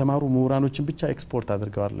 እነዚህ የተማሩ ምሁራኖችን ብቻ ኤክስፖርት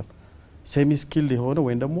አድርገዋል። ሴሚ ስኪል የሆነ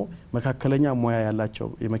ወይም ደግሞ መካከለኛ ሙያ ያላቸው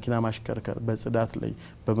የመኪና ማሽከርከር፣ በጽዳት ላይ፣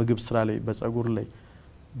 በምግብ ስራ ላይ፣ በጸጉር ላይ፣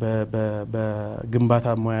 በግንባታ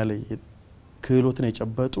ሙያ ላይ ክህሎትን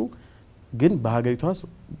የጨበጡ ግን በሀገሪቷ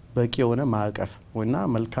በቂ የሆነ ማዕቀፍ ወይና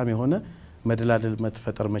መልካም የሆነ መደላደል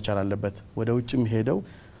መፈጠር መቻል አለበት። ወደ ውጭም ሄደው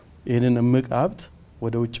ይህንን እምቅ ሀብት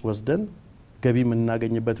ወደ ውጭ ወስደን ገቢ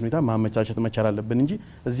የምናገኝበት ሁኔታ ማመቻቸት መቻል አለብን እንጂ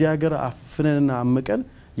እዚህ ሀገር አፍነንና አምቀን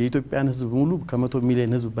የኢትዮጵያን ህዝብ ሙሉ ከ100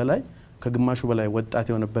 ሚሊዮን ህዝብ በላይ ከግማሹ በላይ ወጣት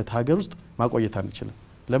የሆነበት ሀገር ውስጥ ማቆየት አንችልም።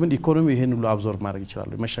 ለምን? ኢኮኖሚ ይሄን ሁሉ አብዞርብ ማድረግ ይችላል፣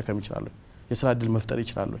 መሸከም ይችላል፣ የስራ እድል መፍጠር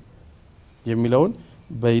ይችላል የሚለውን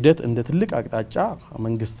በሂደት እንደ ትልቅ አቅጣጫ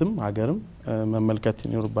መንግስትም ሀገርም መመልከት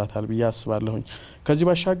ይኖርባታል ብዬ አስባለሁኝ። ከዚህ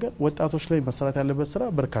ባሻገር ወጣቶች ላይ መስራት ያለበት ስራ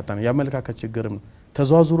በርካታ ነው። ያመለካከት ችግርም ነው።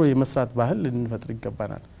 ተዟዙሮ የመስራት ባህል ልንፈጥር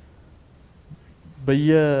ይገባናል።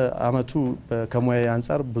 በየአመቱ ከሙያ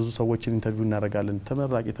አንፃር ብዙ ሰዎችን ኢንተርቪው እናደርጋለን።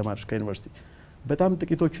 ተመራቂ ተማሪዎች ከዩኒቨርሲቲ በጣም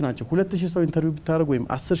ጥቂቶቹ ናቸው። 2000 ሰው ኢንተርቪው ብታደርጉ ወይም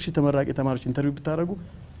 10000 ተመራቂ ተማሪዎች ኢንተርቪው ብታደርጉ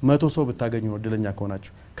 100 ሰው ብታገኙ እድለኛ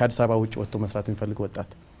ከሆናችሁ ከአዲስ አበባ ውጭ ወጥቶ መስራት የሚፈልግ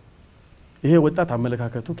ወጣት። ይሄ ወጣት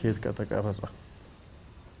አመለካከቱ ከየት ከተቀረጸ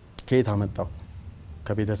ከየት አመጣው?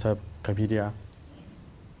 ከቤተሰብ፣ ከሚዲያ፣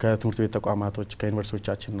 ከትምህርት ቤት ተቋማቶች፣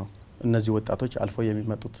 ከዩኒቨርሲቲዎቻችን ነው እነዚህ ወጣቶች አልፈው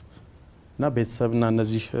የሚመጡት እና ቤተሰብና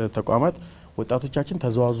እነዚህ ተቋማት ወጣቶቻችን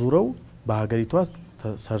ተዘዋዙረው በሀገሪቷ ውስጥ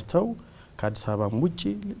ተሰርተው ከአዲስ አበባም ውጪ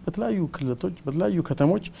በተለያዩ ክልሎች በተለያዩ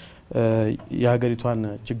ከተሞች የሀገሪቷን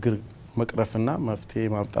ችግር መቅረፍና መፍትሄ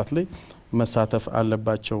ማምጣት ላይ መሳተፍ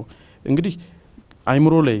አለባቸው። እንግዲህ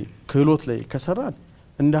አይምሮ ላይ ክህሎት ላይ ከሰራን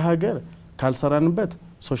እንደ ሀገር ካልሰራንበት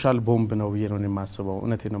ሶሻል ቦምብ ነው ብዬ ነው የማስበው።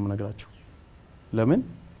 እውነቴን ነው የምነግራችሁ። ለምን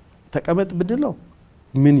ተቀመጥ ብድለው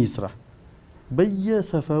ምን ይስራ?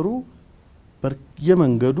 በየሰፈሩ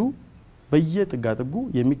በየመንገዱ በየጥጋጥጉ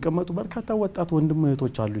የሚቀመጡ በርካታ ወጣት ወንድም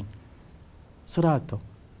እህቶች አሉኝ ስራ አጥተው።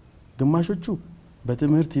 ግማሾቹ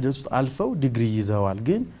በትምህርት ሂደት ውስጥ አልፈው ዲግሪ ይዘዋል፣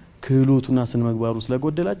 ግን ክህሎቱና ስነ ምግባሩ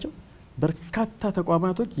ስለጎደላቸው በርካታ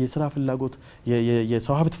ተቋማቶች የስራ ፍላጎት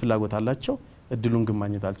የሰው ሀብት ፍላጎት አላቸው፣ እድሉን ግን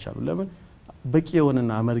ማግኘት አልቻሉም። ለምን? በቂ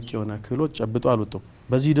የሆነና አመርቂ የሆነ ክህሎት ጨብጦ አልወጡም።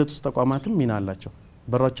 በዚህ ሂደት ውስጥ ተቋማትም ሚና አላቸው።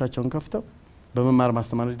 በሮቻቸውን ከፍተው በመማር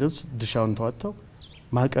ማስተማር ሂደት ውስጥ ድርሻውን ተወጥተው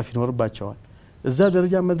ማቀፍ ይኖርባቸዋል። እዛ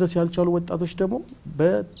ደረጃ መድረስ ያልቻሉ ወጣቶች ደግሞ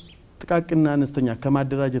በጥቃቅንና አነስተኛ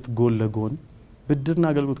ከማደራጀት ጎን ለጎን ብድርና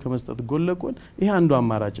አገልግሎት ከመስጠት ጎን ለጎን ይሄ አንዱ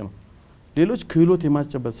አማራጭ ነው። ሌሎች ክህሎት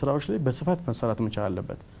የማስጨበጥ ስራዎች ላይ በስፋት መሰራት መቻል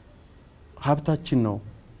አለበት። ሀብታችን ነው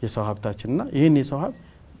የሰው ሀብታችንና ይሄን የሰው ሀብት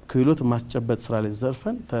ክህሎት ማስጨበጥ ስራ ላይ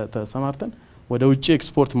ዘርፈን ተሰማርተን ወደ ውጪ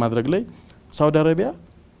ኤክስፖርት ማድረግ ላይ ሳውዲ አረቢያ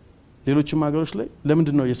ሌሎችም ሀገሮች ላይ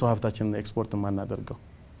ለምንድን ነው የሰው ሀብታችንን ኤክስፖርት ማናደርገው?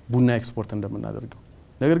 ቡና ኤክስፖርት እንደምናደርገው።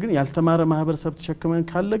 ነገር ግን ያልተማረ ማህበረሰብ ተሸክመን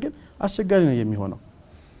ካለ ግን አስቸጋሪ ነው የሚሆነው።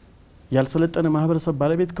 ያልሰለጠነ ማህበረሰብ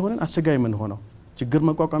ባለቤት ከሆነን አስቸጋሪ ምን ሆነው ችግር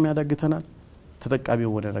መቋቋም ያዳግተናል፣ ተጠቃሚ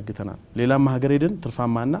መሆን ያዳግተናል። ሌላም ሀገር ሄደን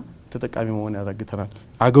ትርፋማና ተጠቃሚ መሆን ያዳግተናል።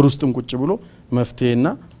 አገር ውስጥም ቁጭ ብሎ መፍትሄና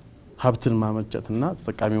ሀብትን ማመንጨትና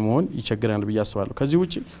ተጠቃሚ መሆን ይቸግራል ብዬ አስባለሁ። ከዚህ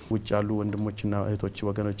ውጭ ያሉ ወንድሞችና እህቶች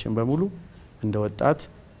ወገኖችን በሙሉ እንደ ወጣት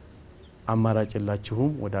አማራጭ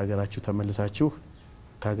የላችሁም፣ ወደ ሀገራችሁ ተመልሳችሁ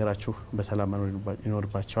ከሀገራችሁ በሰላም መኖር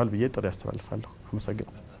ይኖርባችኋል ብዬ ጥሪ ያስተላልፋለሁ።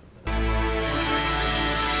 አመሰግናለሁ።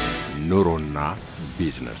 ኑሮና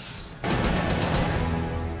ቢዝነስ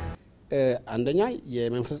አንደኛ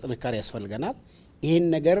የመንፈስ ጥንካሬ ያስፈልገናል። ይሄን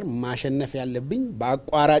ነገር ማሸነፍ ያለብኝ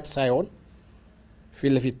በአቋራጭ ሳይሆን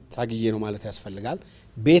ፊት ለፊት ታግዬ ነው ማለት ያስፈልጋል።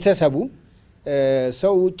 ቤተሰቡ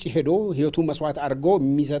ሰው ውጭ ሄዶ ህይወቱ መስዋዕት አድርጎ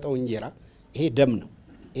የሚሰጠው እንጀራ ይሄ ደም ነው፣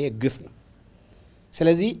 ይሄ ግፍ ነው።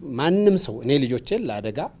 ስለዚህ ማንም ሰው እኔ ልጆቼን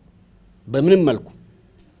ለአደጋ በምንም መልኩ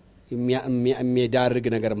የሚዳርግ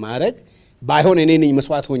ነገር ማድረግ ባይሆን እኔ ነኝ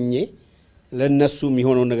መስዋዕት ሆኜ ለነሱ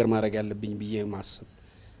የሚሆነው ነገር ማድረግ ያለብኝ ብዬ ማስብ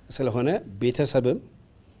ስለሆነ ቤተሰብም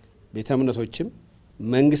ቤተ እምነቶችም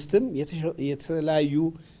መንግስትም የተለያዩ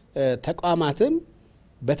ተቋማትም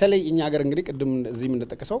በተለይ እኛ ሀገር እንግዲህ ቅድም እዚህም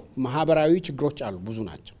እንደተጠቀሰው ማህበራዊ ችግሮች አሉ ብዙ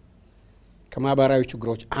ናቸው ከማህበራዊ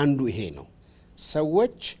ችግሮች አንዱ ይሄ ነው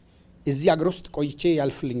ሰዎች እዚህ ሀገር ውስጥ ቆይቼ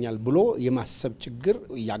ያልፍልኛል ብሎ የማሰብ ችግር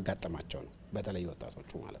ያጋጠማቸው ነው በተለይ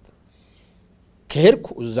ወጣቶቹ ማለት ነው ከሄድኩ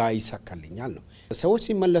እዛ ይሳካልኛል ነው ሰዎች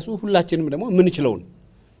ሲመለሱ ሁላችንም ደግሞ ምን ይችላልን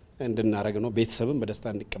እንድናረግ ነው ቤተሰብም በደስታ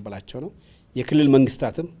እንዲቀበላቸው ነው የክልል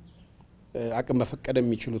መንግስታትም አቅም በፈቀደ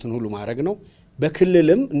የሚችሉትን ሁሉ ማድረግ ነው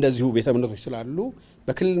በክልልም እንደዚሁ ቤተ እምነቶች ስላሉ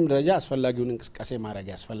በክልልም ደረጃ አስፈላጊውን እንቅስቃሴ ማድረግ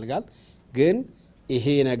ያስፈልጋል ግን ይሄ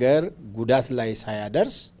ነገር ጉዳት ላይ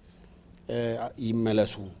ሳያደርስ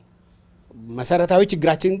ይመለሱ መሰረታዊ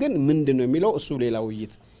ችግራችን ግን ምንድነው የሚለው እሱ ሌላ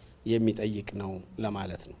ውይይት የሚጠይቅ ነው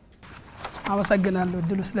ለማለት ነው አመሰግናለሁ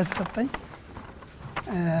እድሉ ስለተሰጠኝ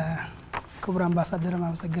ክቡር አምባሳደር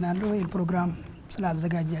አመሰግናለሁ ይህ ፕሮግራም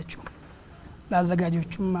ስላዘጋጃችሁ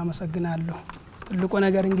ለአዘጋጆቹም አመሰግናለሁ ትልቁ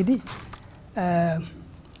ነገር እንግዲህ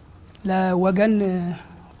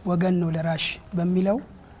ለወገን ነው ደራሽ በሚለው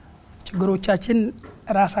ችግሮቻችን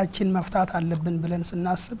ራሳችን መፍታት አለብን ብለን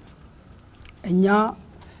ስናስብ እኛ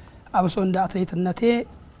አብሶ እንደ አትሌትነቴ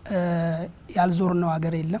ያልዞር ነው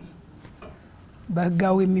ሀገር የለም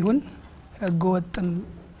በህጋዊም ይሁን ህገወጥም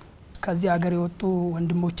ከዚህ ሀገር የወጡ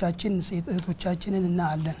ወንድሞቻችን ሴት እህቶቻችንን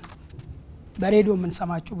እናያለን በሬዲዮ ምን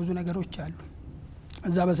ሰማቸው ብዙ ነገሮች አሉ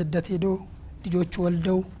እዛ በስደት ሄዶ ልጆች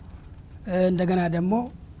ወልደው እንደገና ደግሞ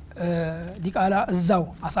ዲቃላ እዛው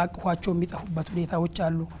አሳቅፏቸው የሚጠፉበት ሁኔታዎች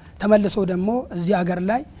አሉ ተመልሶ ደግሞ እዚህ ሀገር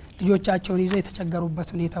ላይ ልጆቻቸውን ይዘው የተቸገሩበት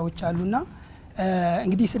ሁኔታዎች አሉና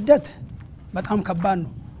እንግዲህ ስደት በጣም ከባድ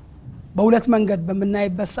ነው በሁለት መንገድ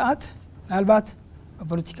በመናይበት ሰዓት ምናልባት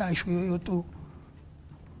በፖለቲካ ኢሹ የወጡ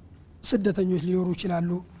ስደተኞች ሊኖሩ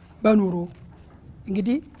ይችላሉ በኑሮ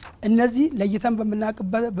እንግዲህ እነዚህ ለይተን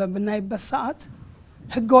በመናይበት ሰዓት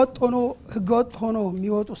ህገወጥ ሆኖ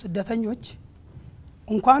የሚወጡ ስደተኞች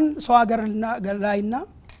እንኳን ሰው ሀገርና ላይና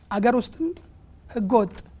አገር ውስጥም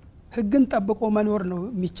ህገወጥ ህግን ጠብቆ መኖር ነው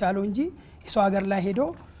የሚቻለው እንጂ የሰው ሀገር ላይ ሄዶ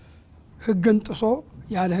ህግን ጥሶ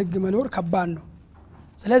ያለ ህግ መኖር ከባድ ነው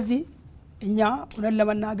ስለዚህ እኛ ሆነን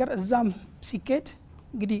ለመናገር እዛም ሲኬድ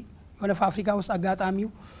እንግዲህ የሆነ አፍሪካ ውስጥ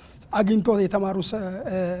አጋጣሚው አግኝቶ የተማሩ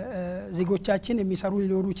ዜጎቻችን የሚሰሩ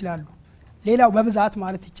ሊኖሩ ይችላሉ ሌላው በብዛት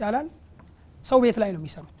ማለት ይቻላል ሰው ቤት ላይ ነው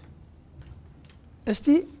የሚሰሩት እስቲ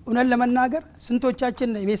ሆነን ለመናገር ስንቶቻችን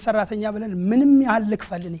የቤት ሰራተኛ ብለን ምንም ያህል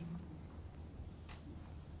ልክፈልኔ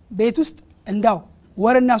ቤት ውስጥ እንዳው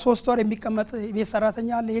ወርና 3 ወር የሚቀመጥ የቤት ሰራተኛ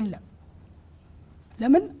አለ የለም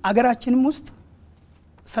ለምን አገራችንም ውስጥ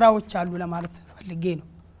ስራዎች አሉ ለማለት ፈልጌ ነው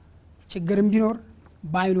ችግርም ቢኖር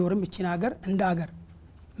ባይኖርም እቺን ሀገር እንደ ሀገር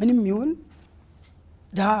ምንም ይሁን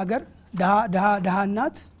ደሃ ሀገር ደሃ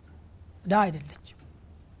እናት ደሃ አይደለች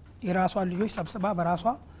የራሷን ልጆች ሰብስባ በራሷ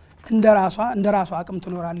እንደራሷ አቅም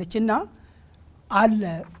ትኖራለችና አለ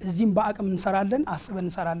እዚህም በአቅም እንሰራለን አስበን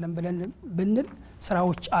እንሰራለን ብለን ብንል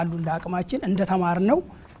ስራዎች አሉ እንደ አቅማችን እንደ ተማርነው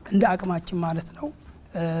እንደ አቅማችን ማለት ነው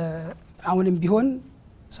አሁንም ቢሆን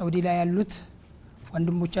ሳውዲ ላይ ያሉት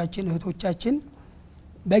ወንድሞቻችን እህቶቻችን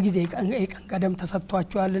በጊዜ የቀን ቀደም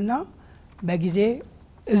ተሰጥቷቸዋልና በጊዜ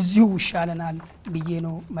እዚሁ ይሻለናል ብዬ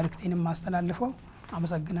ነው መልእክቴንም ማስተላልፈው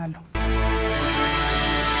አመሰግናለሁ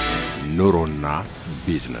ኑሮና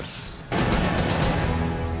ቢዝነስ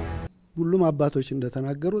ሁሉም አባቶች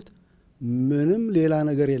እንደተናገሩት ምንም ሌላ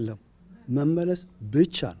ነገር የለም መመለስ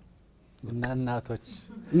ብቻ ነው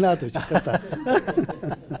እናቶች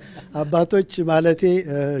አባቶች ማለቴ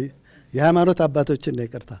የሃይማኖት አባቶችን ነው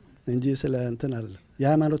ይቅርታ እንጂ ስለ እንትን አይደለም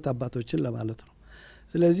የሃይማኖት አባቶችን ለማለት ነው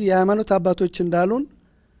ስለዚህ የሃይማኖት አባቶች እንዳሉን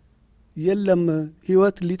የለም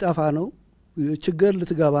ህይወት ሊጠፋ ነው ችግር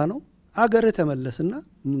ልትገባ ነው አገር ተመለስና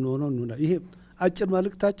ምን ሆኖ ነው ይሄ አጭር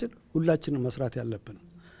መልእክታችን ሁላችንም መስራት ያለብን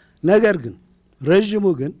ነገር ግን ረጅሙ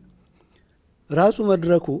ግን ራሱ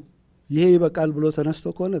መድረኩ ይሄ ይበቃል ብሎ ተነስቶ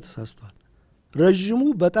ከሆነ ተሳስቷል ረጅሙ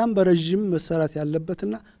በጣም በረጅም መሰራት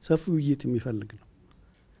ያለበትና ሰፊ ውይይት የሚፈልግ ነው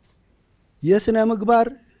የስነ ምግባር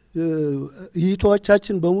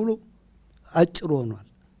ይቶቻችን በሙሉ አጭር ሆኗል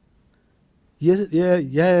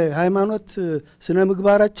የሃይማኖት ስነ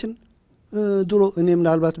ምግባራችን ድሮ እኔ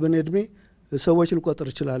ምናልባት በነድሜ ሰዎች ልቆጥር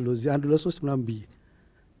ይችላል እዚህ 1 2 3 ምናምን ብዬ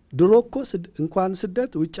ድሮ እኮ እንኳን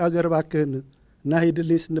ስደት ውጭ ሀገር ባከን እና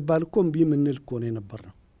ሄድልኝ ስንባል እኮ እምቢ ምንል እኮ ነው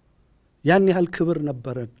የነበርነው ያን ያህል ክብር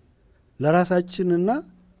ነበረን ለራሳችንና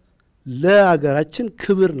ለሀገራችን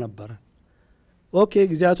ክብር ነበረ ኦኬ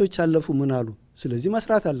ግዚያቶች አለፉ ምን አሉ ስለዚህ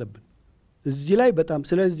መስራት አለብን እዚህ ላይ በጣም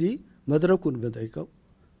ስለዚህ መድረኩን በጠይቀው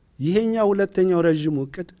ይሄኛ ሁለተኛው ረጅም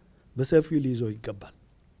ወቅት በሰፊው ሊይዘው ይገባል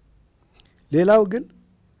ሌላው ግን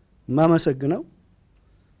ማመሰግነው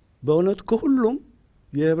በእውነት ከሁሉም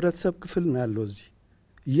የህብረተሰብ ክፍል ነው ያለው እዚህ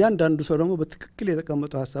እያንዳንዱ ሰው ደግሞ በትክክል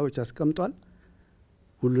የተቀመጡ ሀሳቦች አስቀምጧል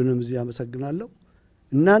ሁሉንም እዚህ አመሰግናለሁ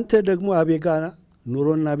እናንተ ደግሞ አቤጋ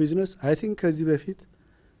ኑሮና ቢዝነስ አይ ቲንክ ከዚህ በፊት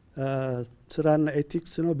ስራና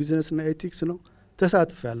ኤቲክስ ነው ቢዝነስና ኤቲክስ ነው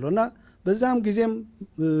ተሳትፌያለሁና በዛም ጊዜም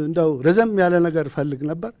እንደው ረዘም ያለ ነገር ፈልግ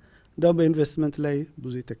ነበር እንደው በኢንቨስትመንት ላይ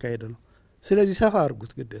ብዙ የተካሄደ ነው ስለዚህ ሰፋ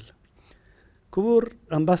አድርጉት ግደል ክቡር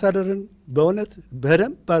አምባሳደርን በእውነት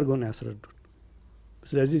በደንብ አድርገው ነው ያስረዱን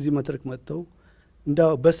ስለዚህ እዚህ መድረክ መጥተው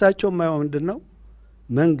እንደው በሳቸው ማየው ምንድነው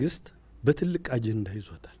መንግስት በትልቅ አጀንዳ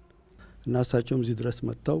ይዞታል እና እሳቸውም እዚህ ድረስ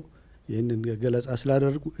መጥተው ይህንን ገለጻ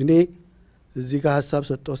ስላደረጉ እኔ እዚህ ጋር ሀሳብ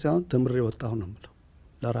ሰጠው ሳይሆን ተምሬ ወጣሁ ነው የምለው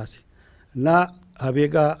ለራሴ እና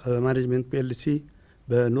አቤጋ ማኔጅመንት ፒኤልሲ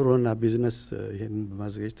በኑሮና ቢዝነስ ይሄንን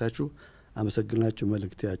በማዘጋጀታችሁ አመሰግናችሁ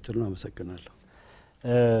መልእክቴ አጭር ነው አመሰግናለሁ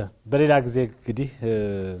በሌላ ጊዜ እንግዲህ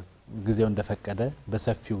ጊዜው እንደፈቀደ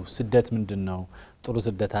በሰፊው ስደት ምንድነው ጥሩ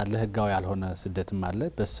ስደት አለ ህጋው ያልሆነ ስደትም አለ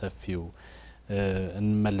በሰፊው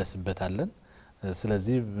እንመለስበታለን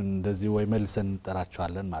ስለዚህ እንደዚህ ወይ መልሰን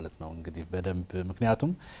እንጠራቸዋለን ማለት ነው እንግዲህ በደንብ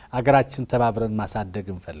ምክንያቱም አገራችን ተባብረን ማሳደግ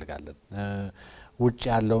እንፈልጋለን ውጭ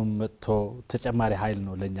ያለው መጥቶ ተጨማሪ ኃይል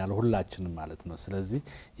ነው ለኛ ለሁላችንም ማለት ነው ስለዚህ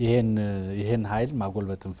ይሄን ኃይል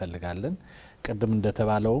ማጎልበት እንፈልጋለን ቅድም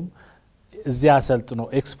እንደተባለውም እዚያ አሰልጥኖ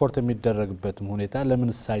ኤክስፖርት የሚደረግበትም ሁኔታ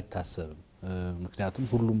ለምን ሳይታሰብ ምክንያቱም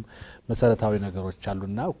ሁሉም መሰረታዊ ነገሮች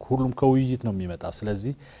አሉና ሁሉም ከውይይት ነው የሚመጣው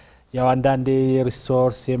ስለዚህ ያው አንዳንዴ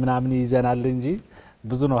ሪሶርስ የምናምን ይዘናል እንጂ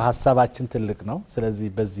ብዙ ነው ሐሳባችን ትልቅ ነው ስለዚህ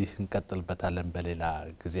በዚህ እንቀጥልበታለን በሌላ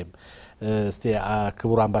ጊዜም እስቲ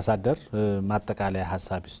ክቡር አምባሳደር ማጠቃለያ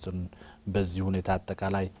ሐሳብ ይስጡን በዚህ ሁኔታ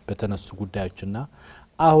አጠቃላይ በተነሱ ጉዳዮችና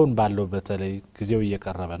አሁን ባለው በተለይ ጊዜው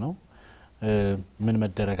እየቀረበ ነው ምን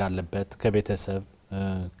መደረግ አለበት ከቤተሰብ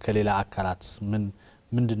ከሌላ አካላት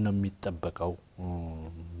ምንድነው የሚጠበቀው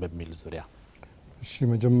በሚል ዙሪያ እሺ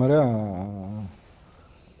መጀመሪያ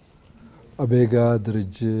አቤጋ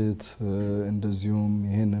ድርጅት እንደዚሁም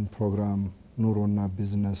ይሄንን ፕሮግራም ኑሮና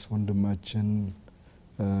ቢዝነስ ወንድማችን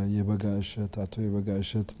የበጋሸት አቶ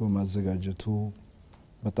የበጋሸት በማዘጋጀቱ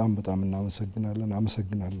በጣም እናመሰግናለን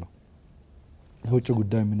አመሰግናለሁ የውጭ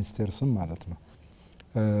ጉዳይ ሚኒስቴር ስም ማለት ነው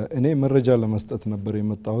እኔ መረጃ ለመስጠት ነበር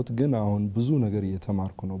የመጣሁት ግን አሁን ብዙ ነገር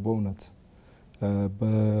እየተማርኩ ነው በእውነት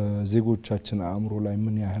በዜጎቻችን አእምሮ ላይ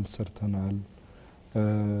ምን ያህል ሰርተናል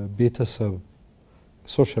ቤተሰብ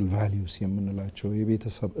ሶሻል ቫልዩስ የምንላቸው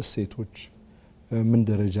የቤተሰብ እሴቶች ምን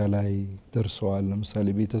ደረጃ ላይ ደርሰዋል ለምሳሌ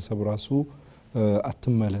ቤተሰብ ራሱ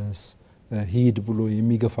አትመለስ ሂድ ብሎ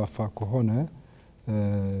የሚገፋፋ ከሆነ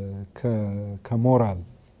ከሞራል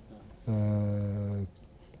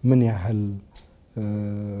ምን ያህል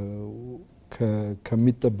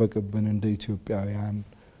ከሚጠበቅብን እንደ ኢትዮጵያውያን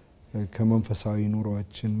ከመንፈሳዊ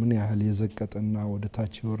ኑሮአችን ምን ያህል የዘቀጠና ወደ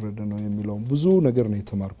ታች የወረደ ነው የሚለው ብዙ ነገር ነው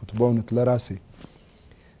የተማርኩት በእውነት ለራሴ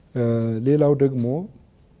ሌላው ደግሞ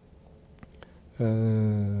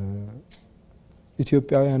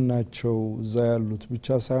ኢትዮጵያውያን ናቸው እዛ ያሉት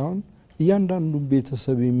ብቻ ሳይሆን እያንዳንዱ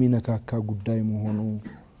ቤተሰብ የሚነካካ ጉዳይ መሆኑ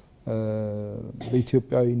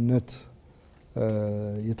በኢትዮጵያዊነት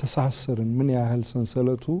የተሳሰርን ምን ያህል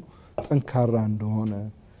ሰንሰለቱ ጠንካራ እንደሆነ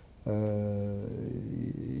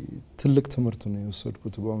ትልቅ ትምህርት ነው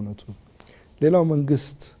የወሰድኩት በእውነቱ ሌላው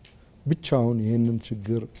መንግስት ብቻውን ይሄንን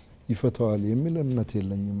ችግር ይፈታዋል የሚል እምነት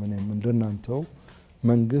የለኝም እኔም እንደናንተው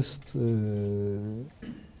መንግስት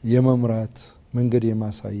የመምራት መንገድ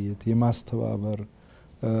የማሳየት የማስተባበር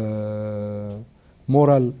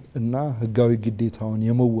ሞራል እና ህጋዊ ግዴታውን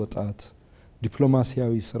የመወጣት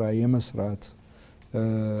ዲፕሎማሲያዊ ስራ የመስራት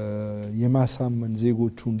የማሳመን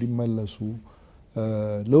ዜጎቹ እንዲመለሱ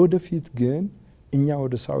ለወደፊት ግን እኛ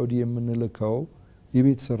ወደ ሳኡዲ የምንልከው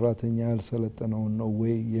የቤት ሰራተኛ ያልሰለጠነው ነው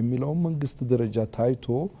ወይ የሚለው መንግስት ደረጃ ታይቶ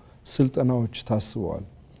ስልጠናዎች ታስበዋል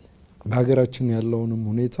በሀገራችን ያለውንም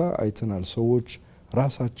ሁኔታ አይተናል ሰዎች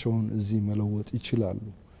ራሳቸውን እዚህ መለወጥ ይችላሉ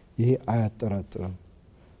ይሄ አያጠራጥርም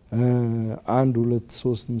አንድ ሁለት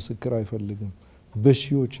ሶስት ምስክር አይፈልግም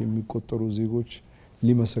በሺዎች የሚቆጠሩ ዜጎች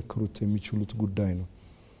ሊመሰክሩት የሚችሉት ጉዳይ ነው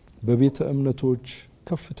በቤተ እምነቶች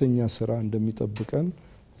ከፍተኛ ስራ እንደሚጠብቀን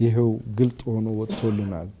ይሄው ግልጥ ሆኖ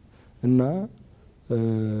ወጥቶልናል እና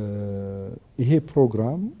ይሄ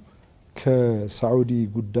ፕሮግራም ከሳኡዲ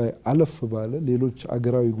ጉዳይ አለፍ ባለ ሌሎች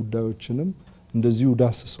አገራዊ ጉዳዮችንም እንደዚሁ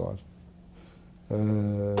ዳስሰዋል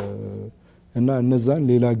እና እነዛን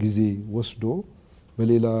ሌላ ጊዜ ወስዶ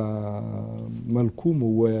በሌላ መልኩ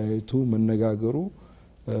መወያየቱ መነጋገሩ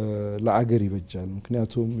ለአገር ይበጃል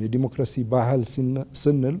ምክንያቱም የዲሞክራሲ ባህል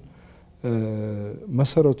ስንል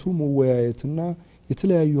መሰረቱ መወያየትና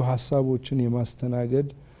የተለያዩ ሐሳቦችን የማስተናገድ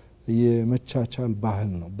የመቻቻል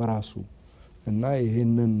ባህል ነው በራሱ እና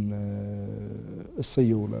ይሄንን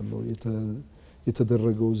እሰየውላለሁ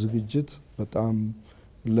የተደረገው ዝግጅት በጣም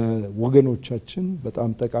ለወገኖቻችን በጣም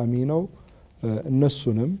ጠቃሚ ነው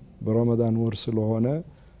እነሱንም በረመዳን ወር ስለሆነ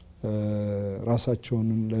ራሳቸውን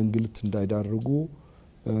ለእንግልት እንዳይዳርጉ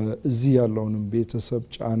እዚህ ያለውንም ቤተሰብ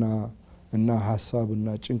ጫና እና ሐሳብና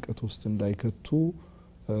ጭንቀት ውስጥ እንዳይከቱ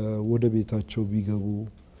ወደ ቤታቸው ቢገቡ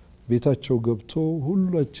ቤታቸው ገብቶ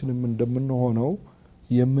ሁላችንም እንደምንሆነው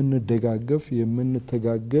የምንደጋገፍ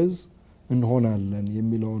የምንተጋገዝ እንሆናለን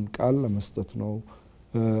የሚለውን ቃል ለመስጠት ነው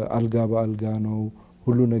አልጋ በአልጋ ነው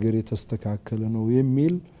ሁሉ ነገር የተስተካከለ ነው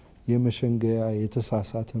የሚል የመሸንገያ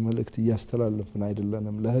የተሳሳተ መልእክት ያስተላልፈን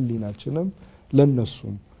አይደለንም ለህሊናችንም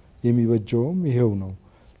ለነሱም የሚበጀውም ይሄው ነው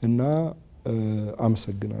እና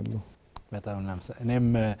አመሰግናለሁ በጣም እኔም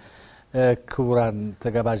ክቡራን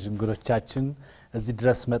ተጋባዥ እንግዶቻችን እዚህ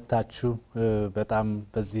ድረስ መጣችሁ በጣም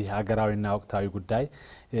በዚህ ሀገራዊና ወቅታዊ ጉዳይ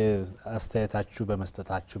አስተያየታችሁ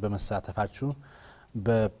በመስጠታችሁ በመሳተፋችሁ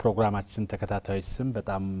በፕሮግራማችን ተከታታዮች ስም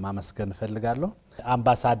በጣም ማመስገን ፈልጋለሁ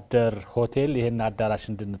አምባሳደር ሆቴል ይሄን አዳራሽ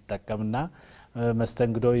እንድንጠቀምና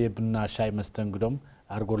መስተንግዶ የቡና ሻይ መስተንግዶም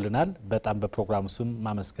አርጎልናል በጣም በፕሮግራሙ ስም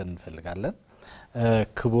ማመስገን እንፈልጋለን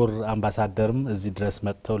ክቡር አምባሳደርም እዚህ ድረስ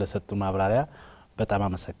መጥተው ለሰጡ ማብራሪያ በጣም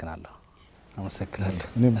አመሰግናለሁ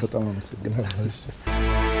እኔም በጣም አመሰግናለሁ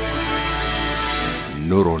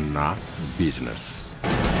ኑሮና ቢዝነስ